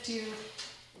 I'll lift you,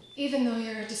 even though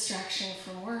you're a distraction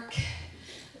from work.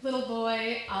 Little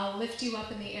boy, I'll lift you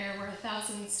up in the air where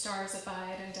 1,000 stars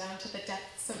abide, and down to the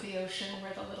depths of the ocean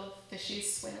where the little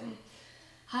fishies swim.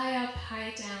 High up,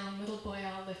 high down, little boy,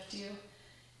 I'll lift you.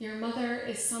 Your mother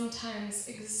is sometimes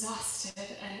exhausted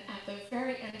and at the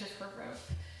very end of her rope,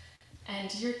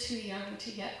 and you're too young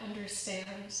to yet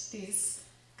understand these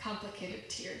complicated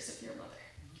tears of your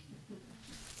mother.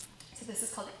 So this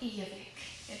is called Iavik.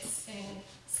 It's in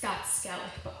Scots Gaelic,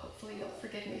 but hopefully you'll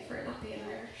forgive me for it not being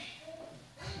Irish.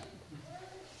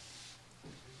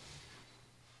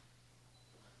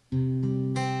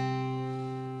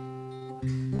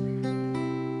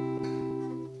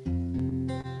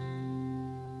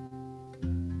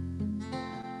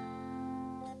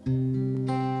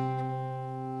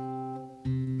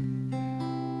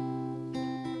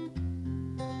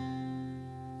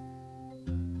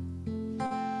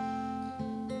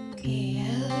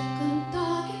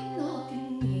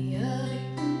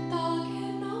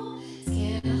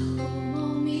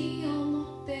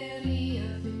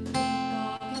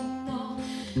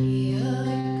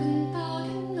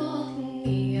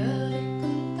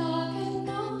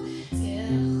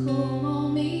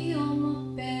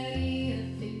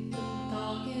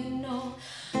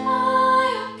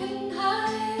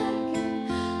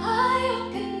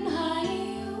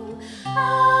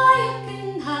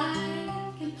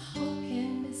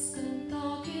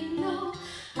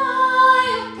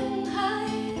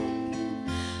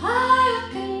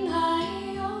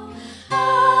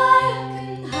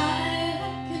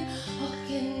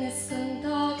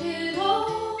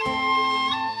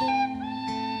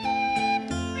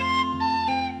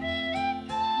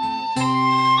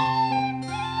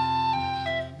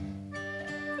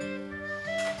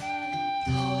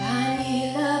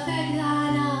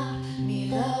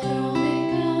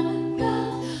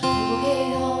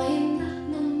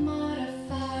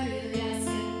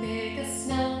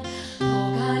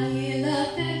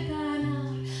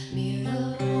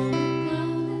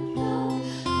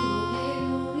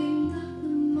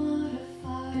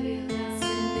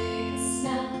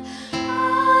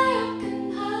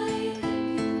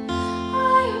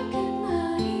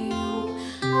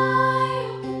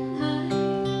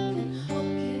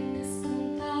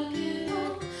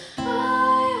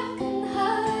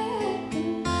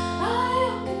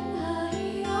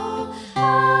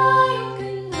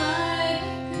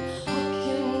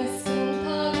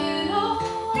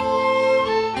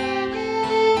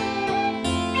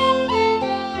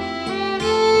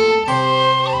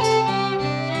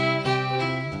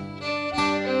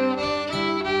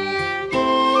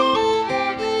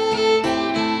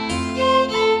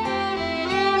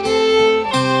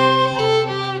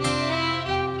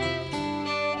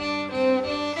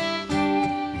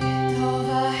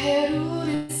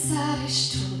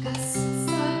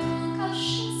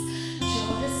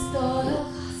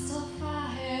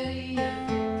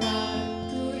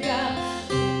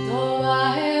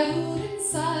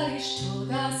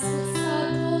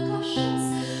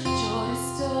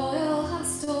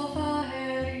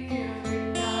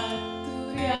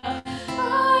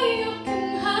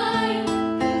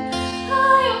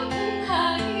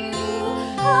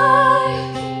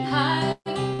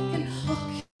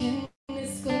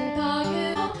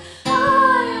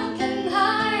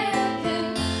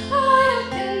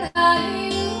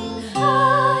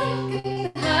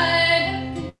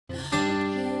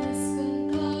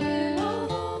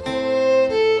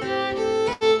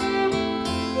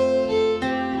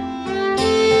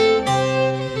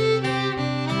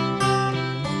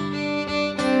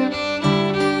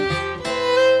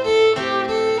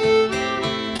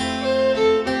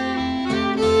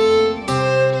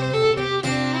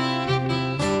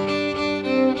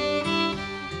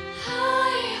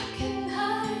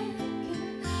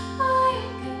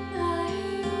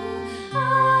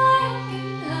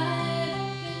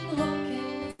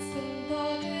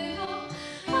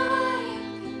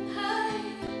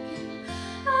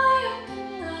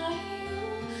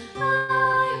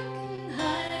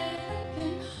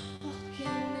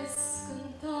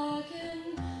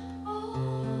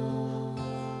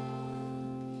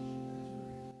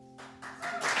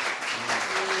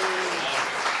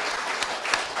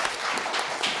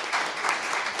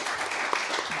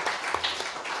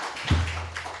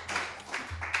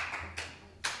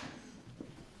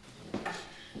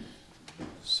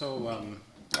 So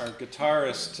our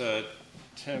guitarist,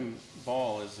 Tim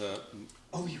Ball, is a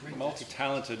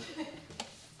multi-talented,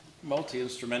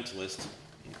 multi-instrumentalist.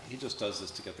 He just does this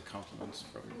to get the compliments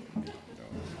from me.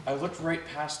 I looked right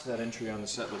past that entry on the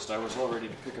set list. I was all ready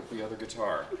to pick up the other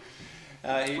guitar.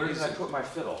 Where did I put my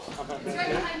fiddle? It's right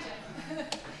behind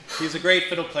you. He's a great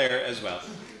fiddle player as well.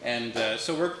 And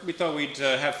so we thought we'd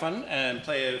have fun and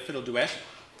play a fiddle duet.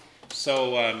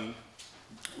 So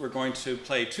we're going to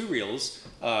play two reels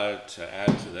to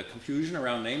add to the confusion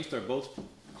around names. They're both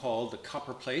called the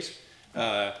copper plate.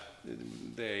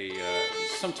 They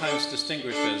sometimes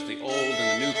distinguished as the old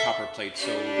and the new copper plate,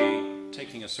 so we'll be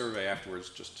taking a survey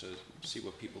afterwards just to see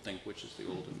what people think which is the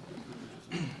old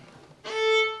and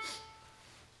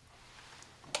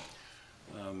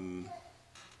new.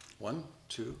 1,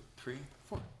 2, 3,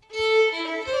 4.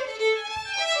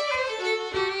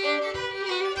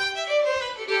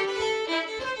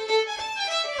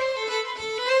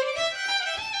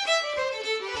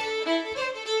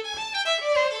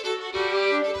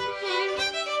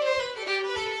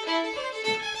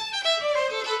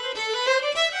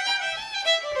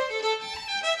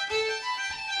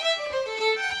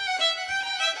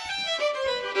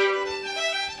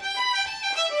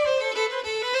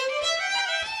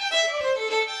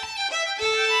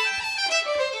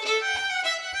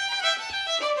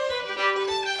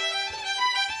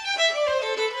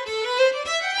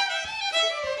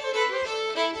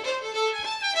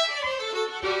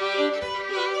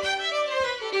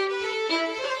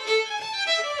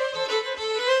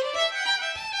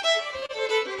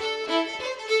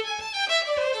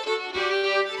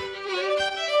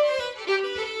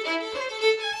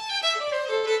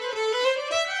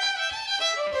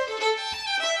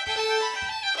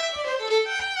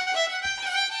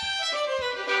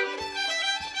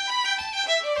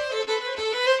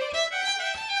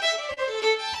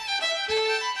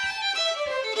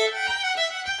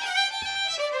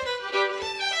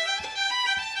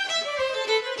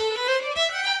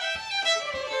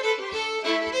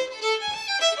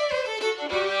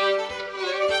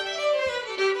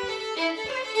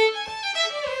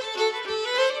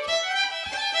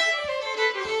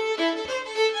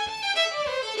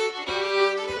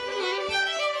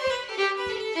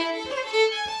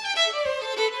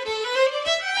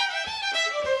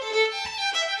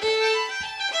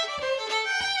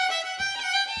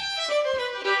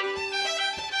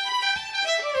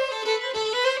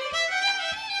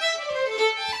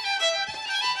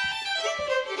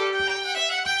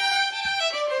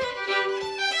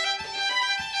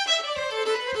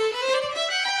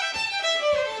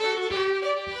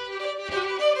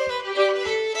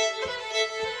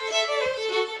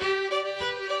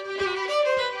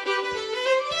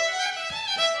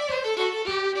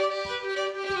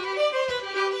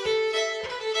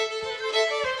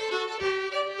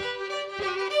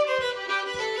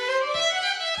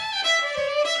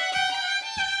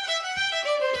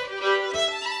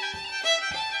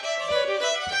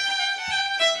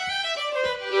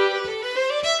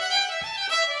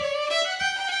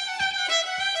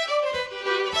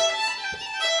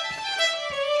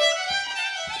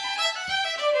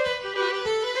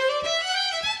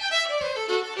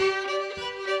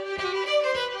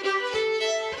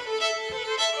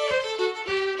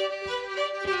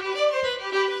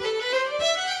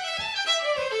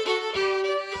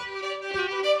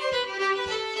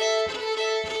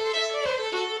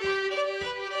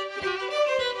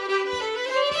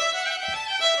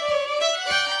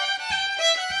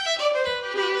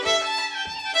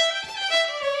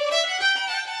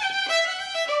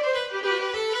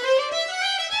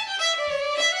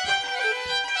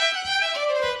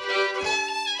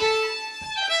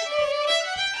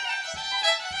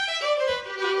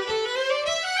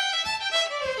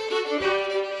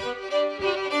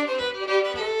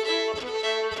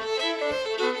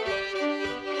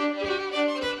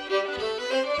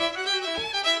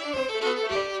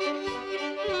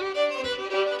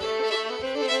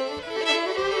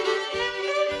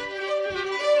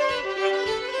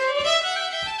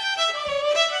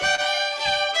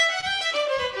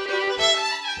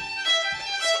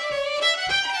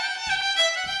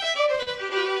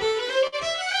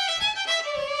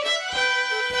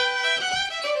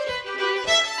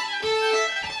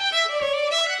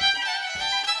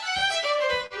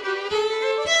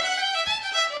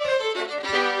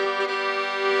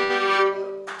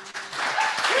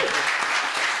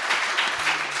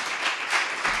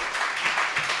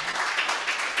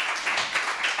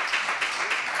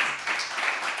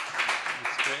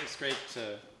 great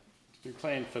to be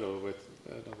playing fiddle with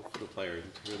another fiddle player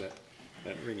and to hear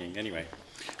that ringing. Anyway,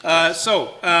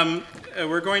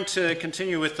 we're going to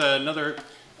continue with another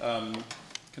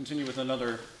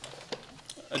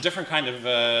a different kind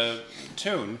of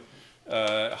tune,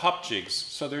 hop jigs.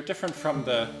 So they're different from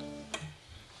the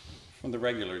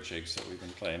regular jigs that we've been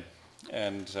playing,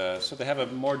 and so they have a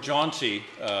more jaunty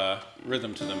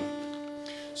rhythm to them.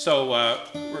 So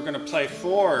we're going to play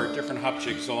 4 different hop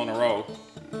jigs all in a row.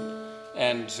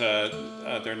 And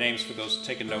their names for those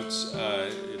taking notes,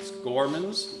 it's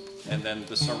Gorman's, and then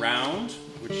the Surround,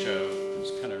 which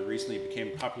was kind of recently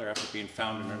became popular after being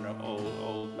found in an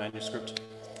old manuscript.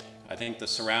 I think the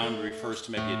Surround refers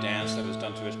to maybe a dance that was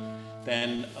done to it.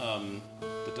 Then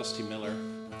the Dusty Miller,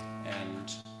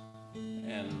 and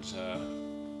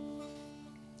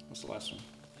what's the last one?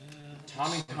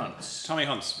 Tommy Hunts. Tommy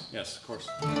Hunts, yes, of course.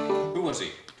 Who was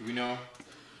he? Do we know?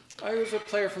 I was a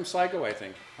player from Sligo, I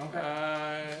think.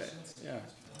 Okay. Yeah.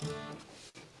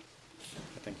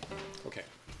 I think. Okay.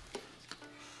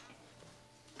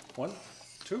 1,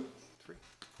 2, 3.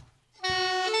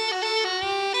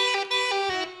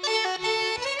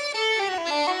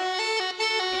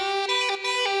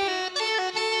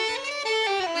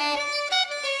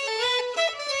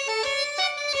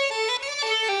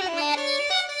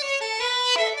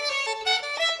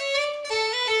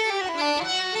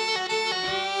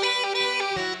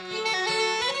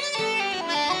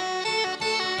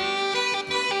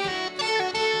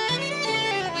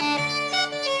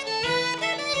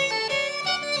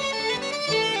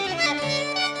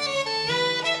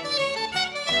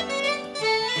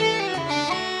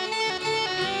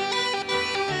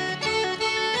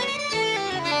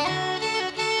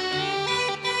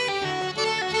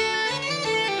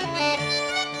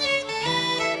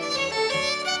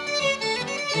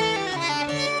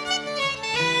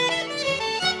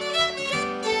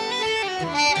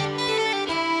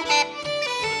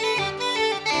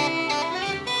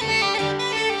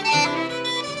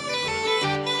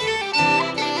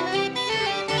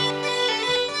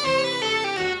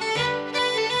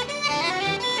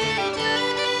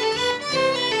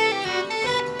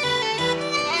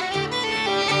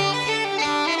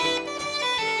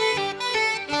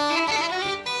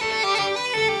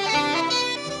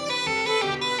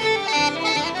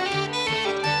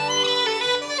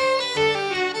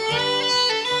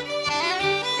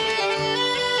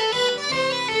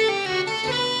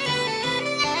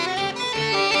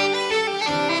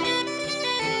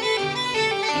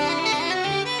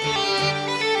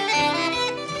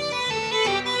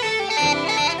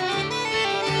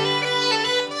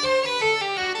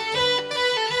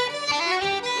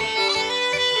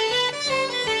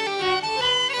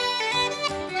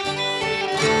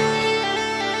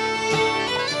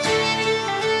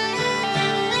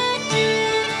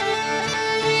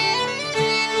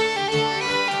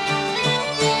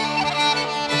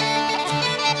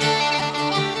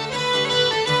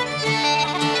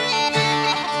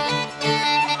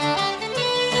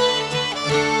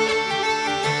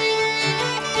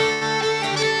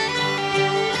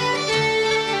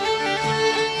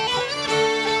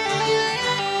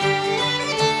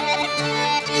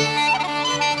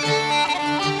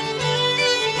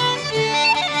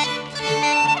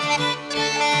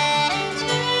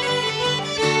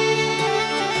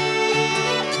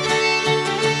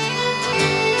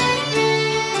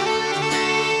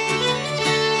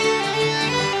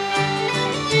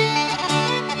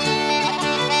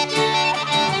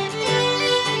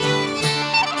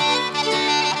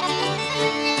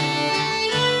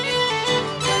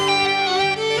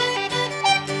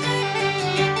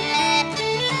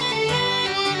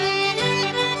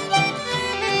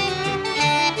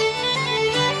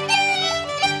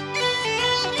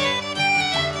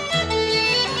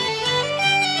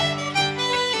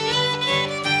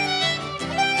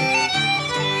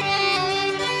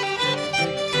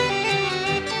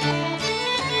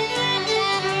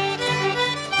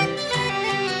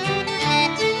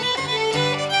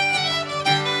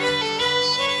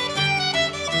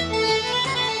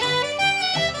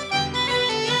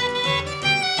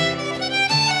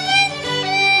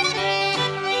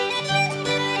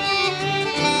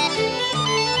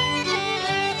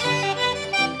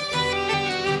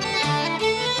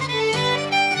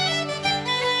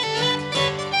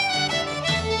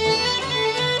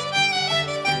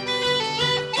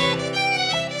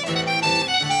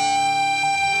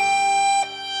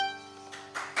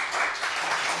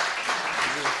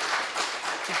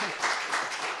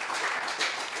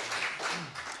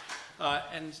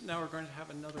 And now we're going to have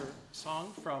another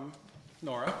song from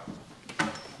Nora.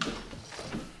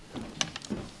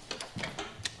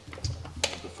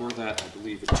 Before that, I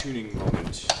believe a tuning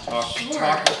moment.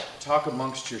 Talk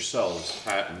amongst yourselves,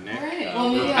 Pat and Nick. All right. Well,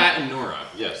 maybe Pat and Nora,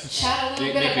 yes. Chat a little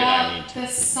Nick bit and I need about to.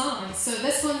 this song. So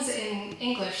this one's in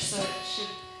English, so it should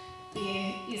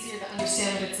be easier to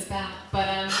understand what it's about. But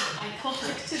I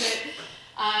collected it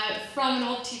from an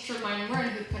old teacher of mine, Marin,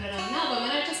 who put it on an album,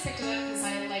 and I just picked it up because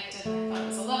I liked it and I thought it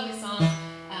was a lovely song.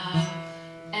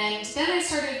 And then I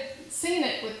started singing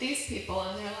it with these people,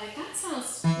 and they're like, that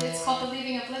sounds, it's called The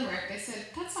Leaving of Limerick. They said,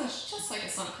 that sounds just like a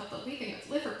song called The Leaving of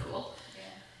Liverpool.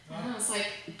 And I was like,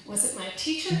 was it my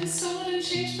teacher who stole it and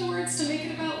changed the words to make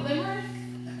it about Limerick?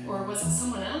 Or was it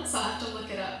someone else? I'll have to look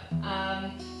it up.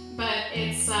 But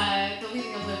it's, The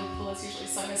Leaving of Liverpool is usually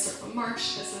sung as sort of a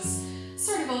march. This is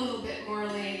sort of a little bit more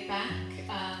laid back.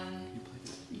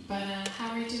 But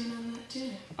how are you doing on that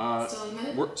tune? Still a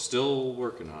minute? We're still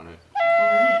working on it.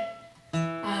 Alright.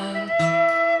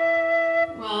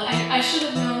 Well, I should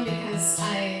have known because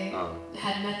I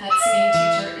had met that singing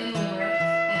teacher in Limerick,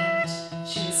 and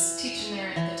she was teaching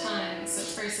there at the time, so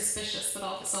it's very suspicious that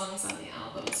all the songs on the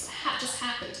albums just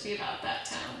happened to be about that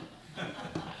town.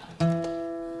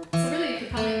 So really, you could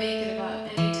probably make it about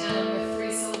any town with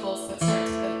 3 syllables that start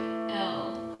with an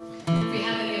L. If we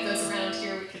have any of those around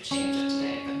here, we could change it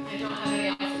today, but I don't have any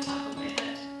off the top of my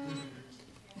head.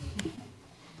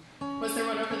 Was there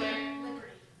one over there?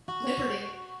 Liberty.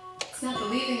 It's not the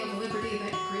leaving of liberty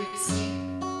that grieves me.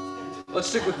 Let's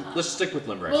stick with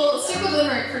Limerick. We'll stick with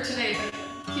Limerick for today, but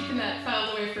keeping that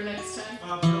filed away for next time.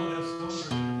 Bob Dylan has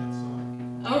Stoner in that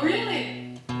song. Oh,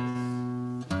 really?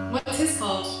 What's his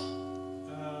called? I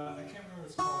can't remember what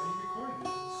it's called. He recorded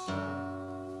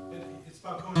it. It's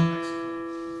about going to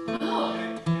Mexico. Oh,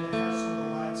 And it has some of the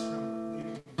lines from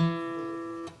Leaving.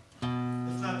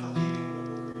 It's not the leading of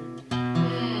the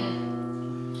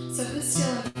leading. so who's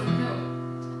stealing from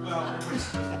who? Well, everybody's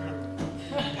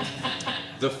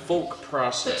The folk The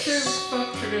process. true folk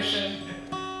tradition.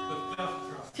 the theft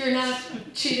drop. If you're not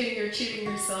cheating, you're cheating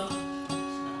yourself.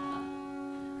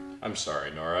 I'm sorry,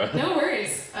 Nora. No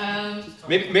worries.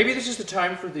 Maybe this is the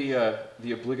time for the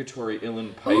obligatory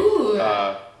Uilleann pipe. Ooh.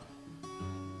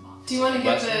 Do you want to give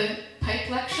lesson. the pipe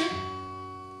lecture?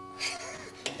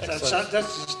 That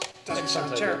doesn't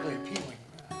sound terribly appealing.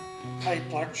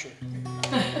 Pipe lecture.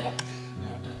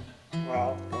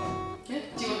 Well, Yeah.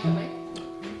 Do you want the mic?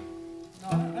 no,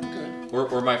 I'm good.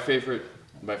 Or my favorite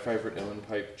Uilleann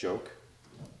pipe joke.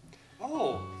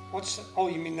 Oh, what's the, oh,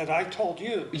 you mean that I told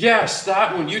you? Yes,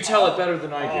 that one. You tell it better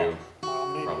than I do. Well,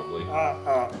 maybe. Probably.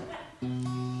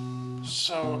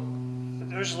 So,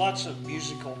 there's lots of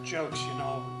musical jokes, you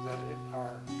know, that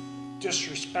are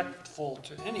disrespectful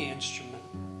to any instrument.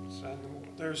 And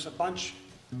there's a bunch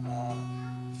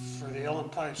for the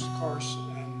Uilleann pipes, of course.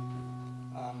 And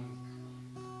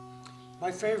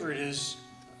my favorite is,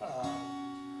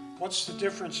 what's the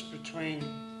difference between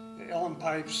the Uilleann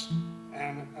pipes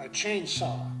and a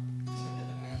chainsaw?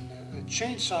 And a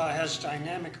chainsaw has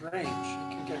dynamic range.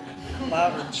 It can get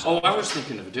louder and Oh, softer. I was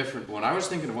thinking of a different one. I was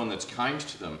thinking of one that's kind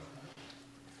to them.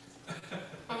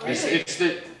 Oh, It's, really? it's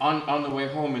that on the way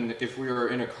home, and if we are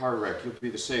in a car wreck, you'll be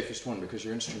the safest one because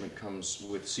your instrument comes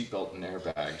with seatbelt and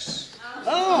airbags.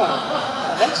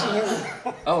 Oh, that's a new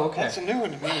one. Oh, okay. That's a new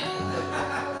one to me.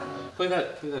 Play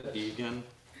that E again.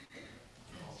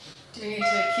 Do we need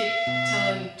to keep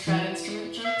telling trad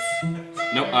instrument jokes?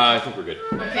 No, I think we're good.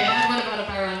 Okay, I had one about a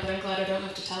Byron, but I'm glad I don't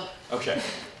have to tell it. Okay.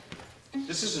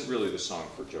 This isn't really the song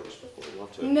for jokes before. We'll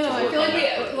have to No, to I work feel on like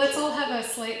that. let's all have a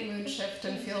slight mood shift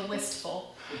and feel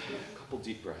wistful. A couple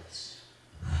deep breaths.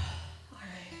 All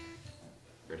right.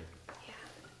 Ready?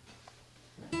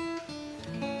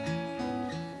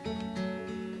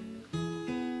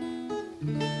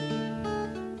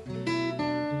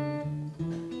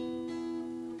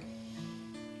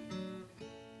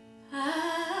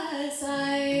 As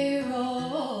I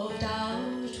rode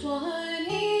out one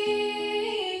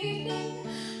evening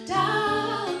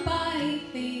down by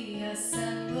the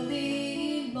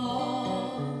assembly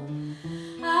mall,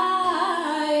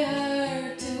 I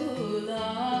heard two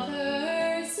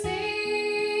lovers speak.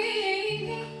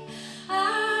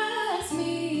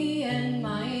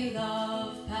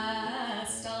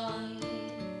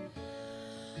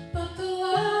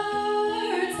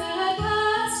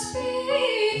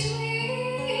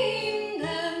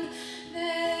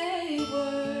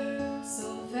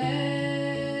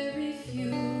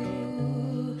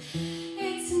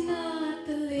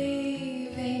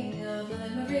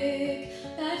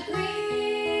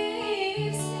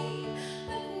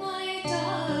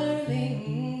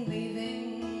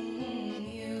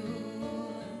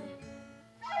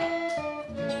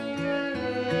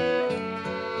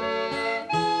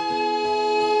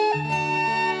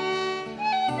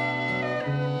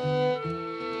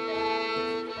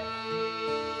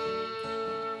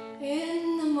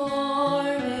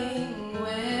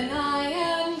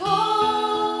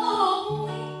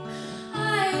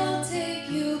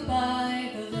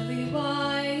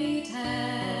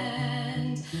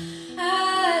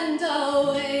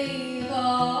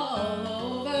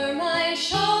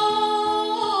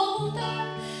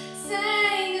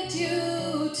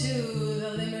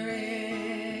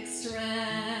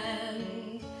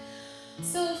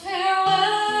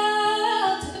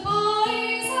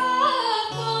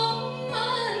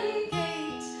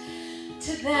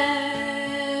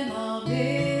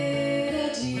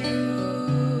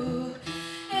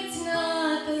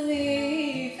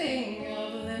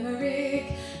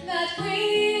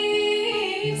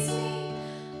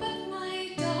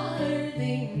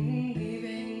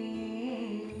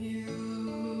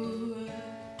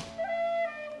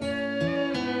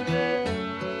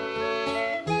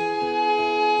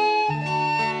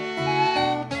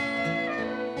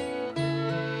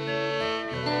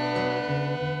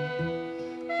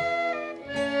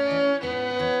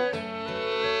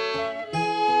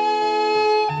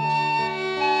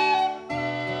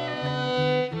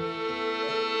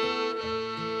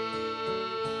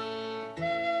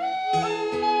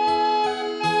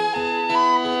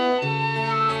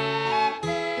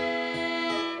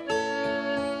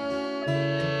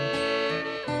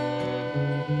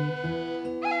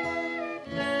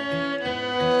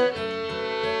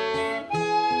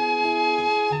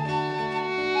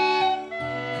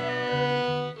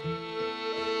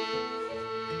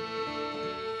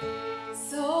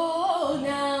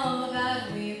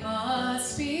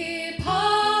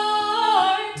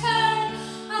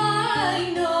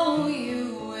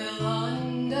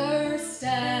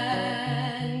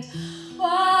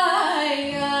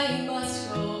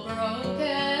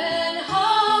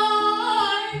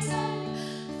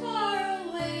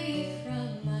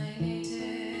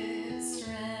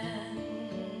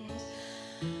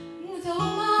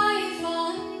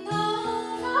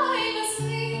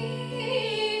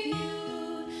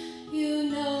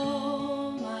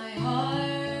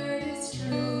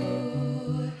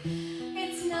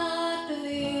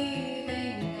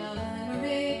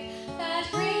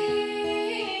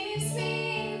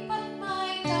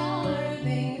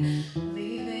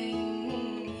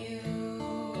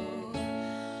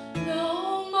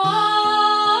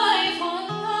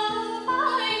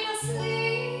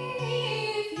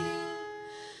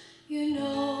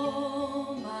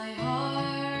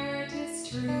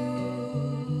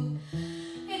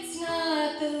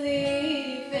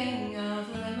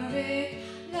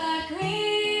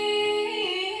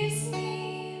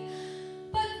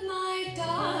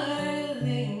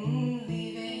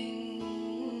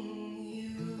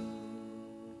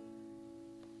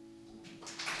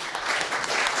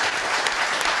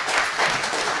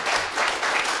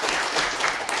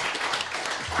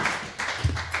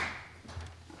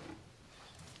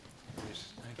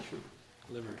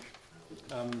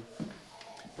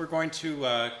 going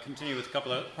to continue with a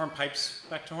couple of hornpipes,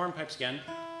 back to hornpipes again,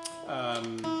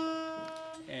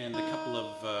 and a couple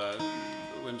of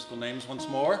whimsical names once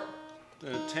more.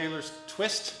 The Taylor's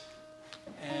Twist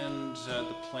and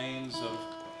the Plains of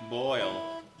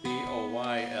Boyle,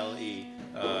 B-O-Y-L-E,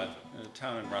 a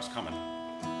town in Roscommon.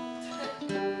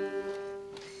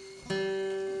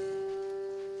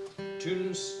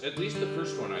 Tunes, at least the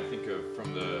first one I think of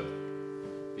from the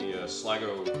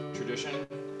Sligo tradition.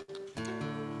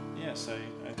 Yes, I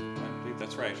believe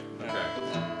that's right. Okay.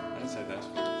 I'd say that.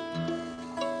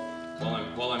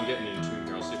 While I'm getting in tune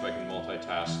here, I'll see if I can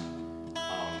multitask.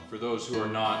 For those who are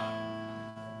not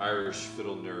Irish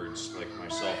fiddle nerds like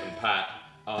myself and Pat,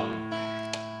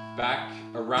 back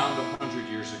around 100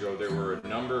 years ago, there were a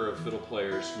number of fiddle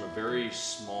players from a very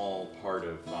small part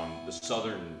of the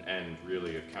southern end,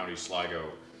 really, of County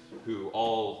Sligo, who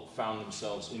all found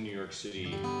themselves in New York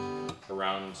City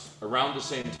around the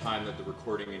same time that the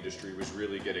recording industry was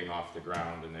really getting off the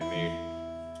ground, and they made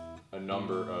a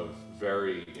number of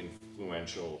very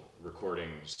influential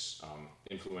recordings,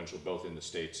 influential both in the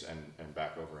States and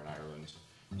back over in Ireland.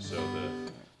 So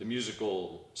the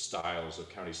musical styles of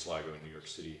County Sligo and New York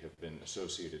City have been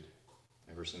associated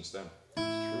ever since then. It's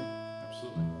true,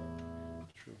 absolutely.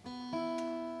 True.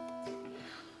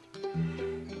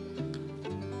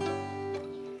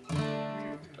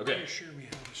 Okay. Pretty sure we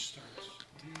have a start.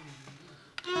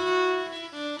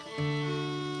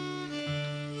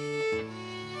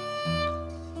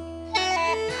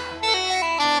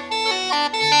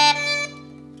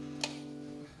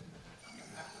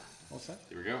 What's that?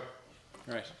 Here we go.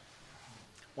 All right.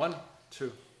 1,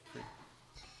 2, 3.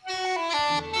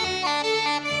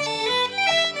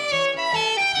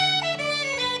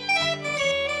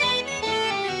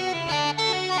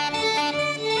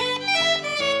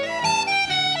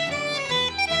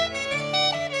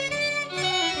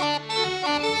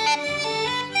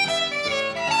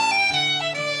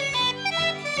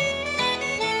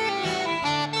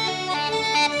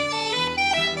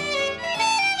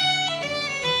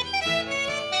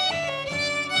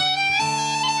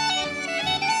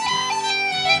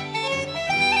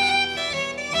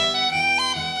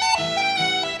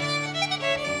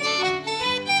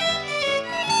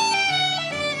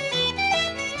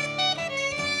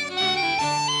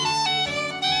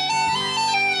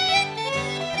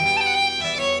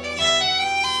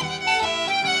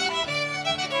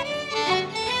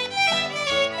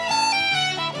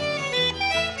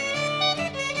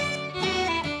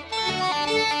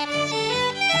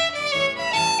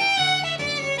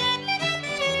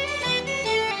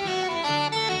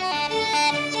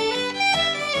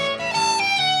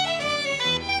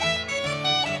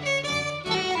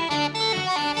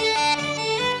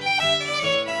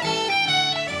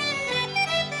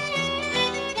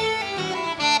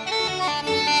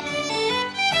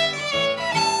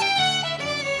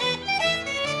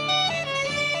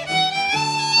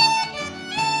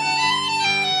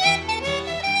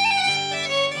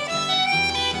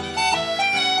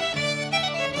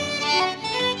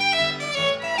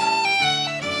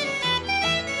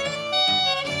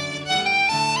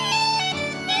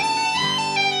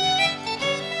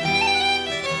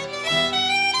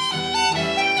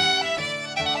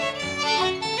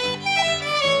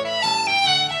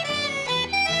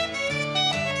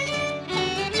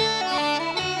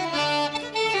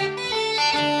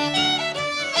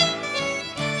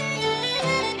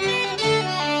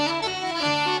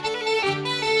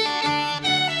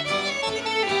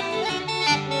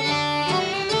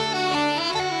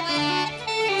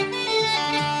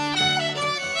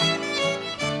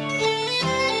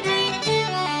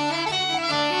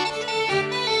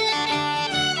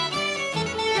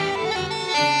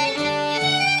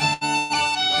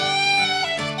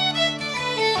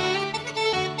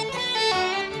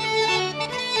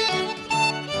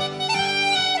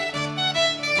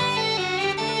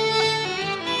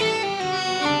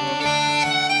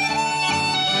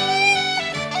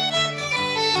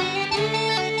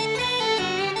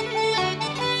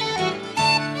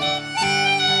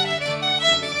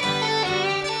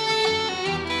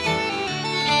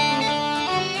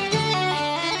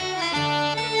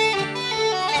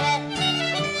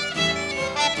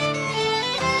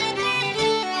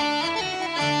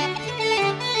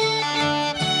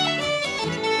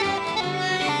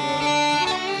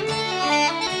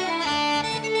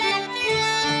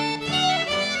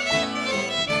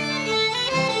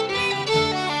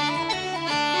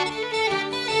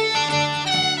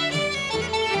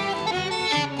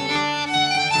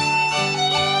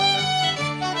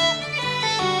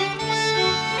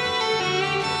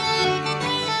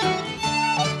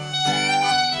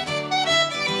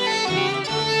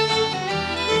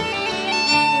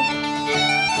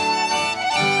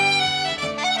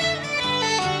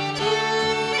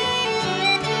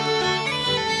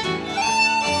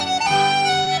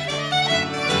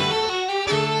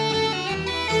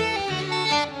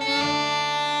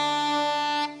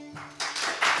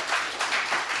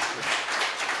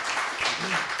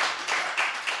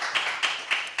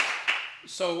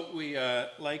 So we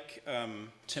like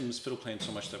Tim's fiddle playing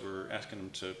so much that we're asking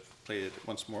him to play it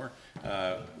once more.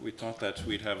 We thought that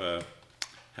we'd have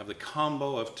the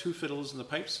combo of two fiddles and the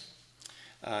pipes.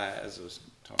 As I was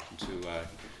talking to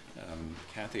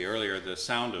Kathy earlier, the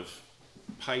sound of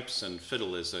pipes and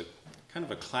fiddle is a kind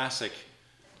of a classic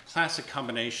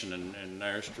combination in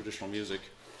Irish traditional music.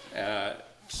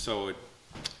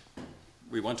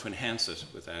 We want to enhance it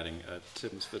with adding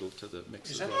Tim's fiddle to the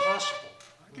mix Is as that well. possible?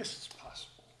 I guess it's possible.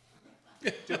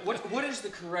 What is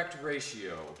the correct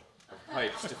ratio of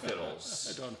pipes to fiddles?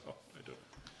 I don't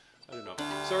know.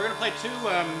 So we're going to play two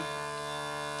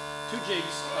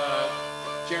jigs.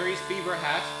 Jerry's Beaver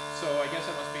Hat. So I guess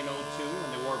that must be an old tune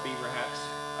when they wore beaver hats.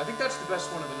 I think that's the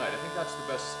best one of the night. I think that's the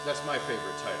best. That's my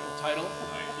favorite title.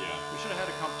 Yeah. We should have had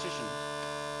a competition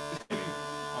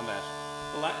on that.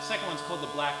 The second one's called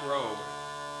The Black Robe.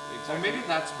 Well, maybe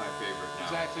that's my favorite now.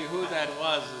 Exactly who that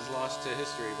was is lost to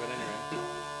history, but anyway.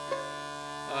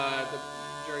 The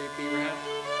Jerry Beaver Hat.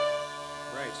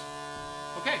 Right.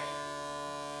 Okay.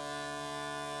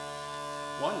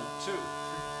 1, 2, 3,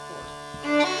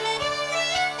 4.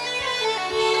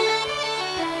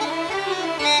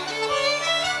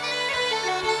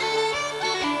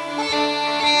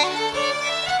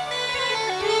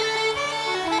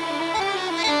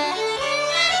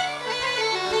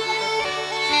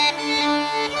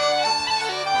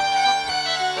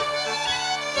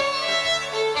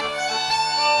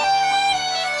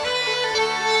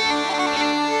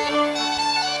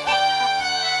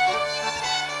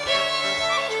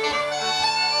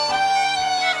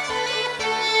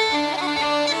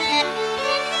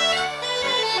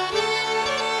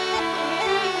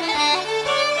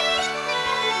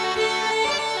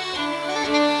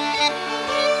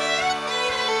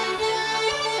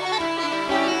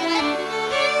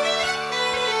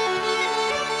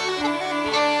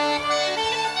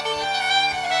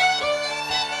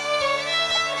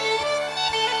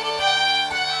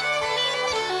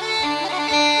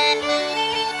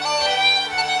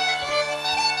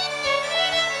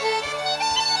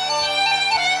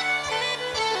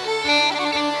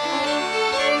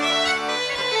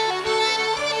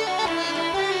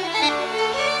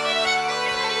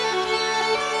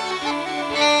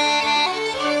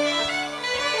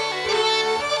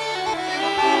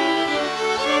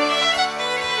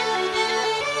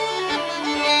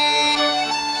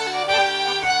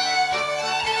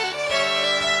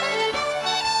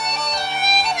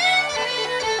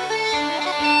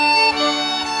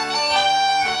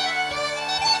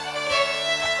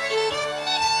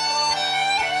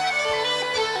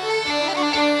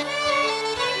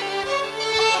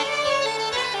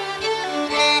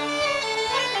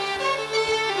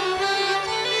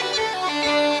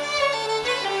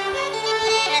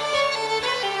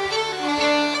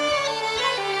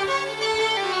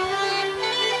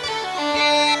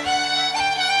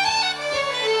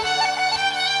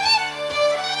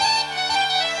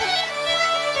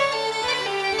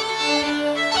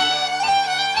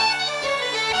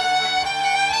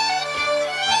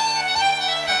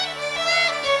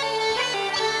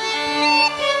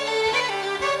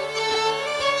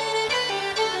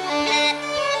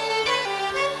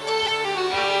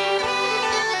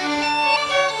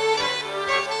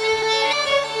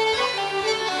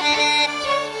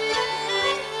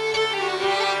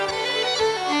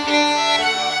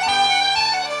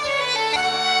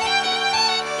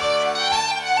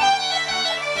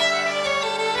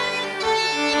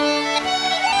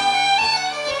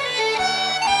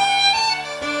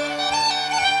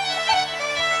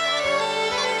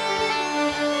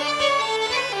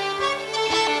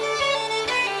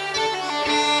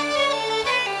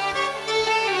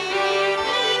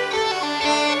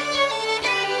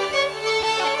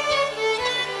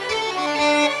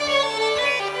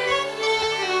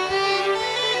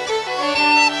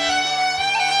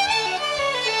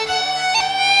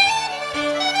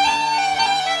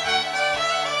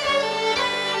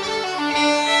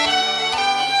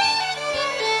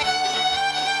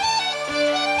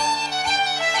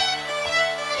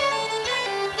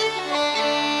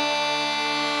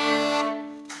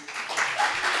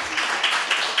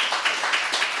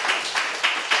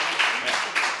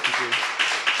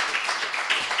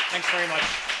 Thanks very much,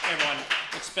 everyone.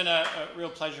 It's been a real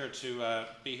pleasure to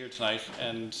be here tonight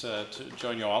and to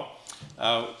join you all.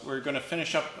 We're going to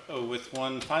finish up with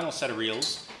one final set of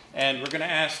reels, and we're going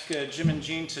to ask Jim and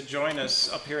Jean to join us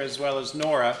up here, as well as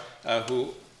Nora,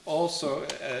 who also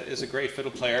is a great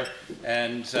fiddle player,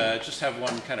 and just have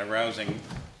one kind of rousing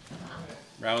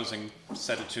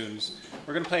set of tunes.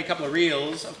 We're going to play a couple of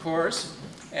reels, of course,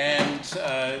 And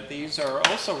these are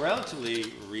also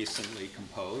relatively recently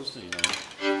composed, in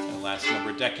the last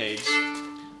number of decades,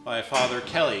 by Father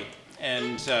Kelly.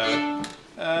 And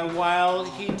while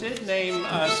he did name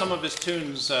some of his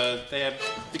tunes, they have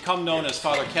become known as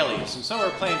Father Kelly's. And so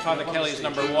we're playing Father Kelly's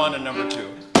number 1 and number 2.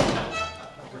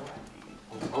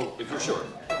 Oh, if you're sure.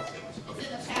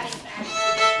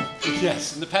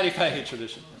 Yes, in the Patty Fahey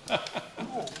tradition.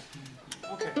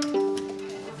 Okay.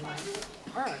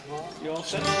 All right, well, You all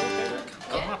set? Okay.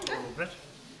 come up a little bit.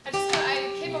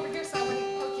 I came over here so I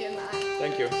wouldn't poke you in the eye.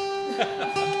 Thank you.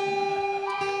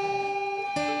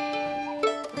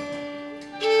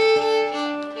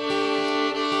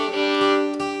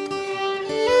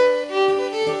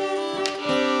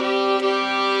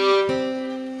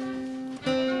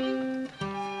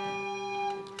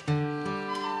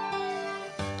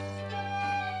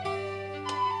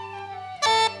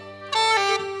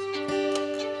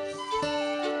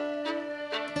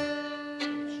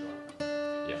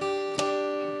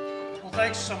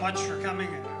 Thanks so much for coming.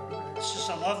 It's just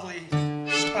a lovely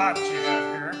spot you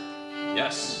have here.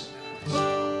 Yes. A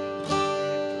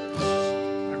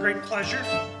great pleasure.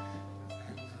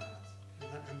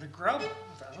 And the grub,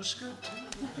 that was good too.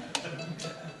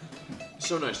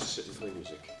 So nice to sit and play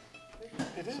music.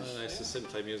 It is. Nice to sit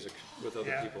and play music with other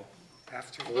Yeah. people.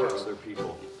 After For other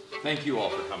people. Thank you all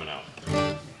for coming out.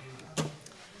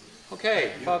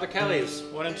 Okay, Father Kelly's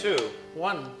 1 and 2.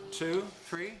 1, 2,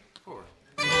 3.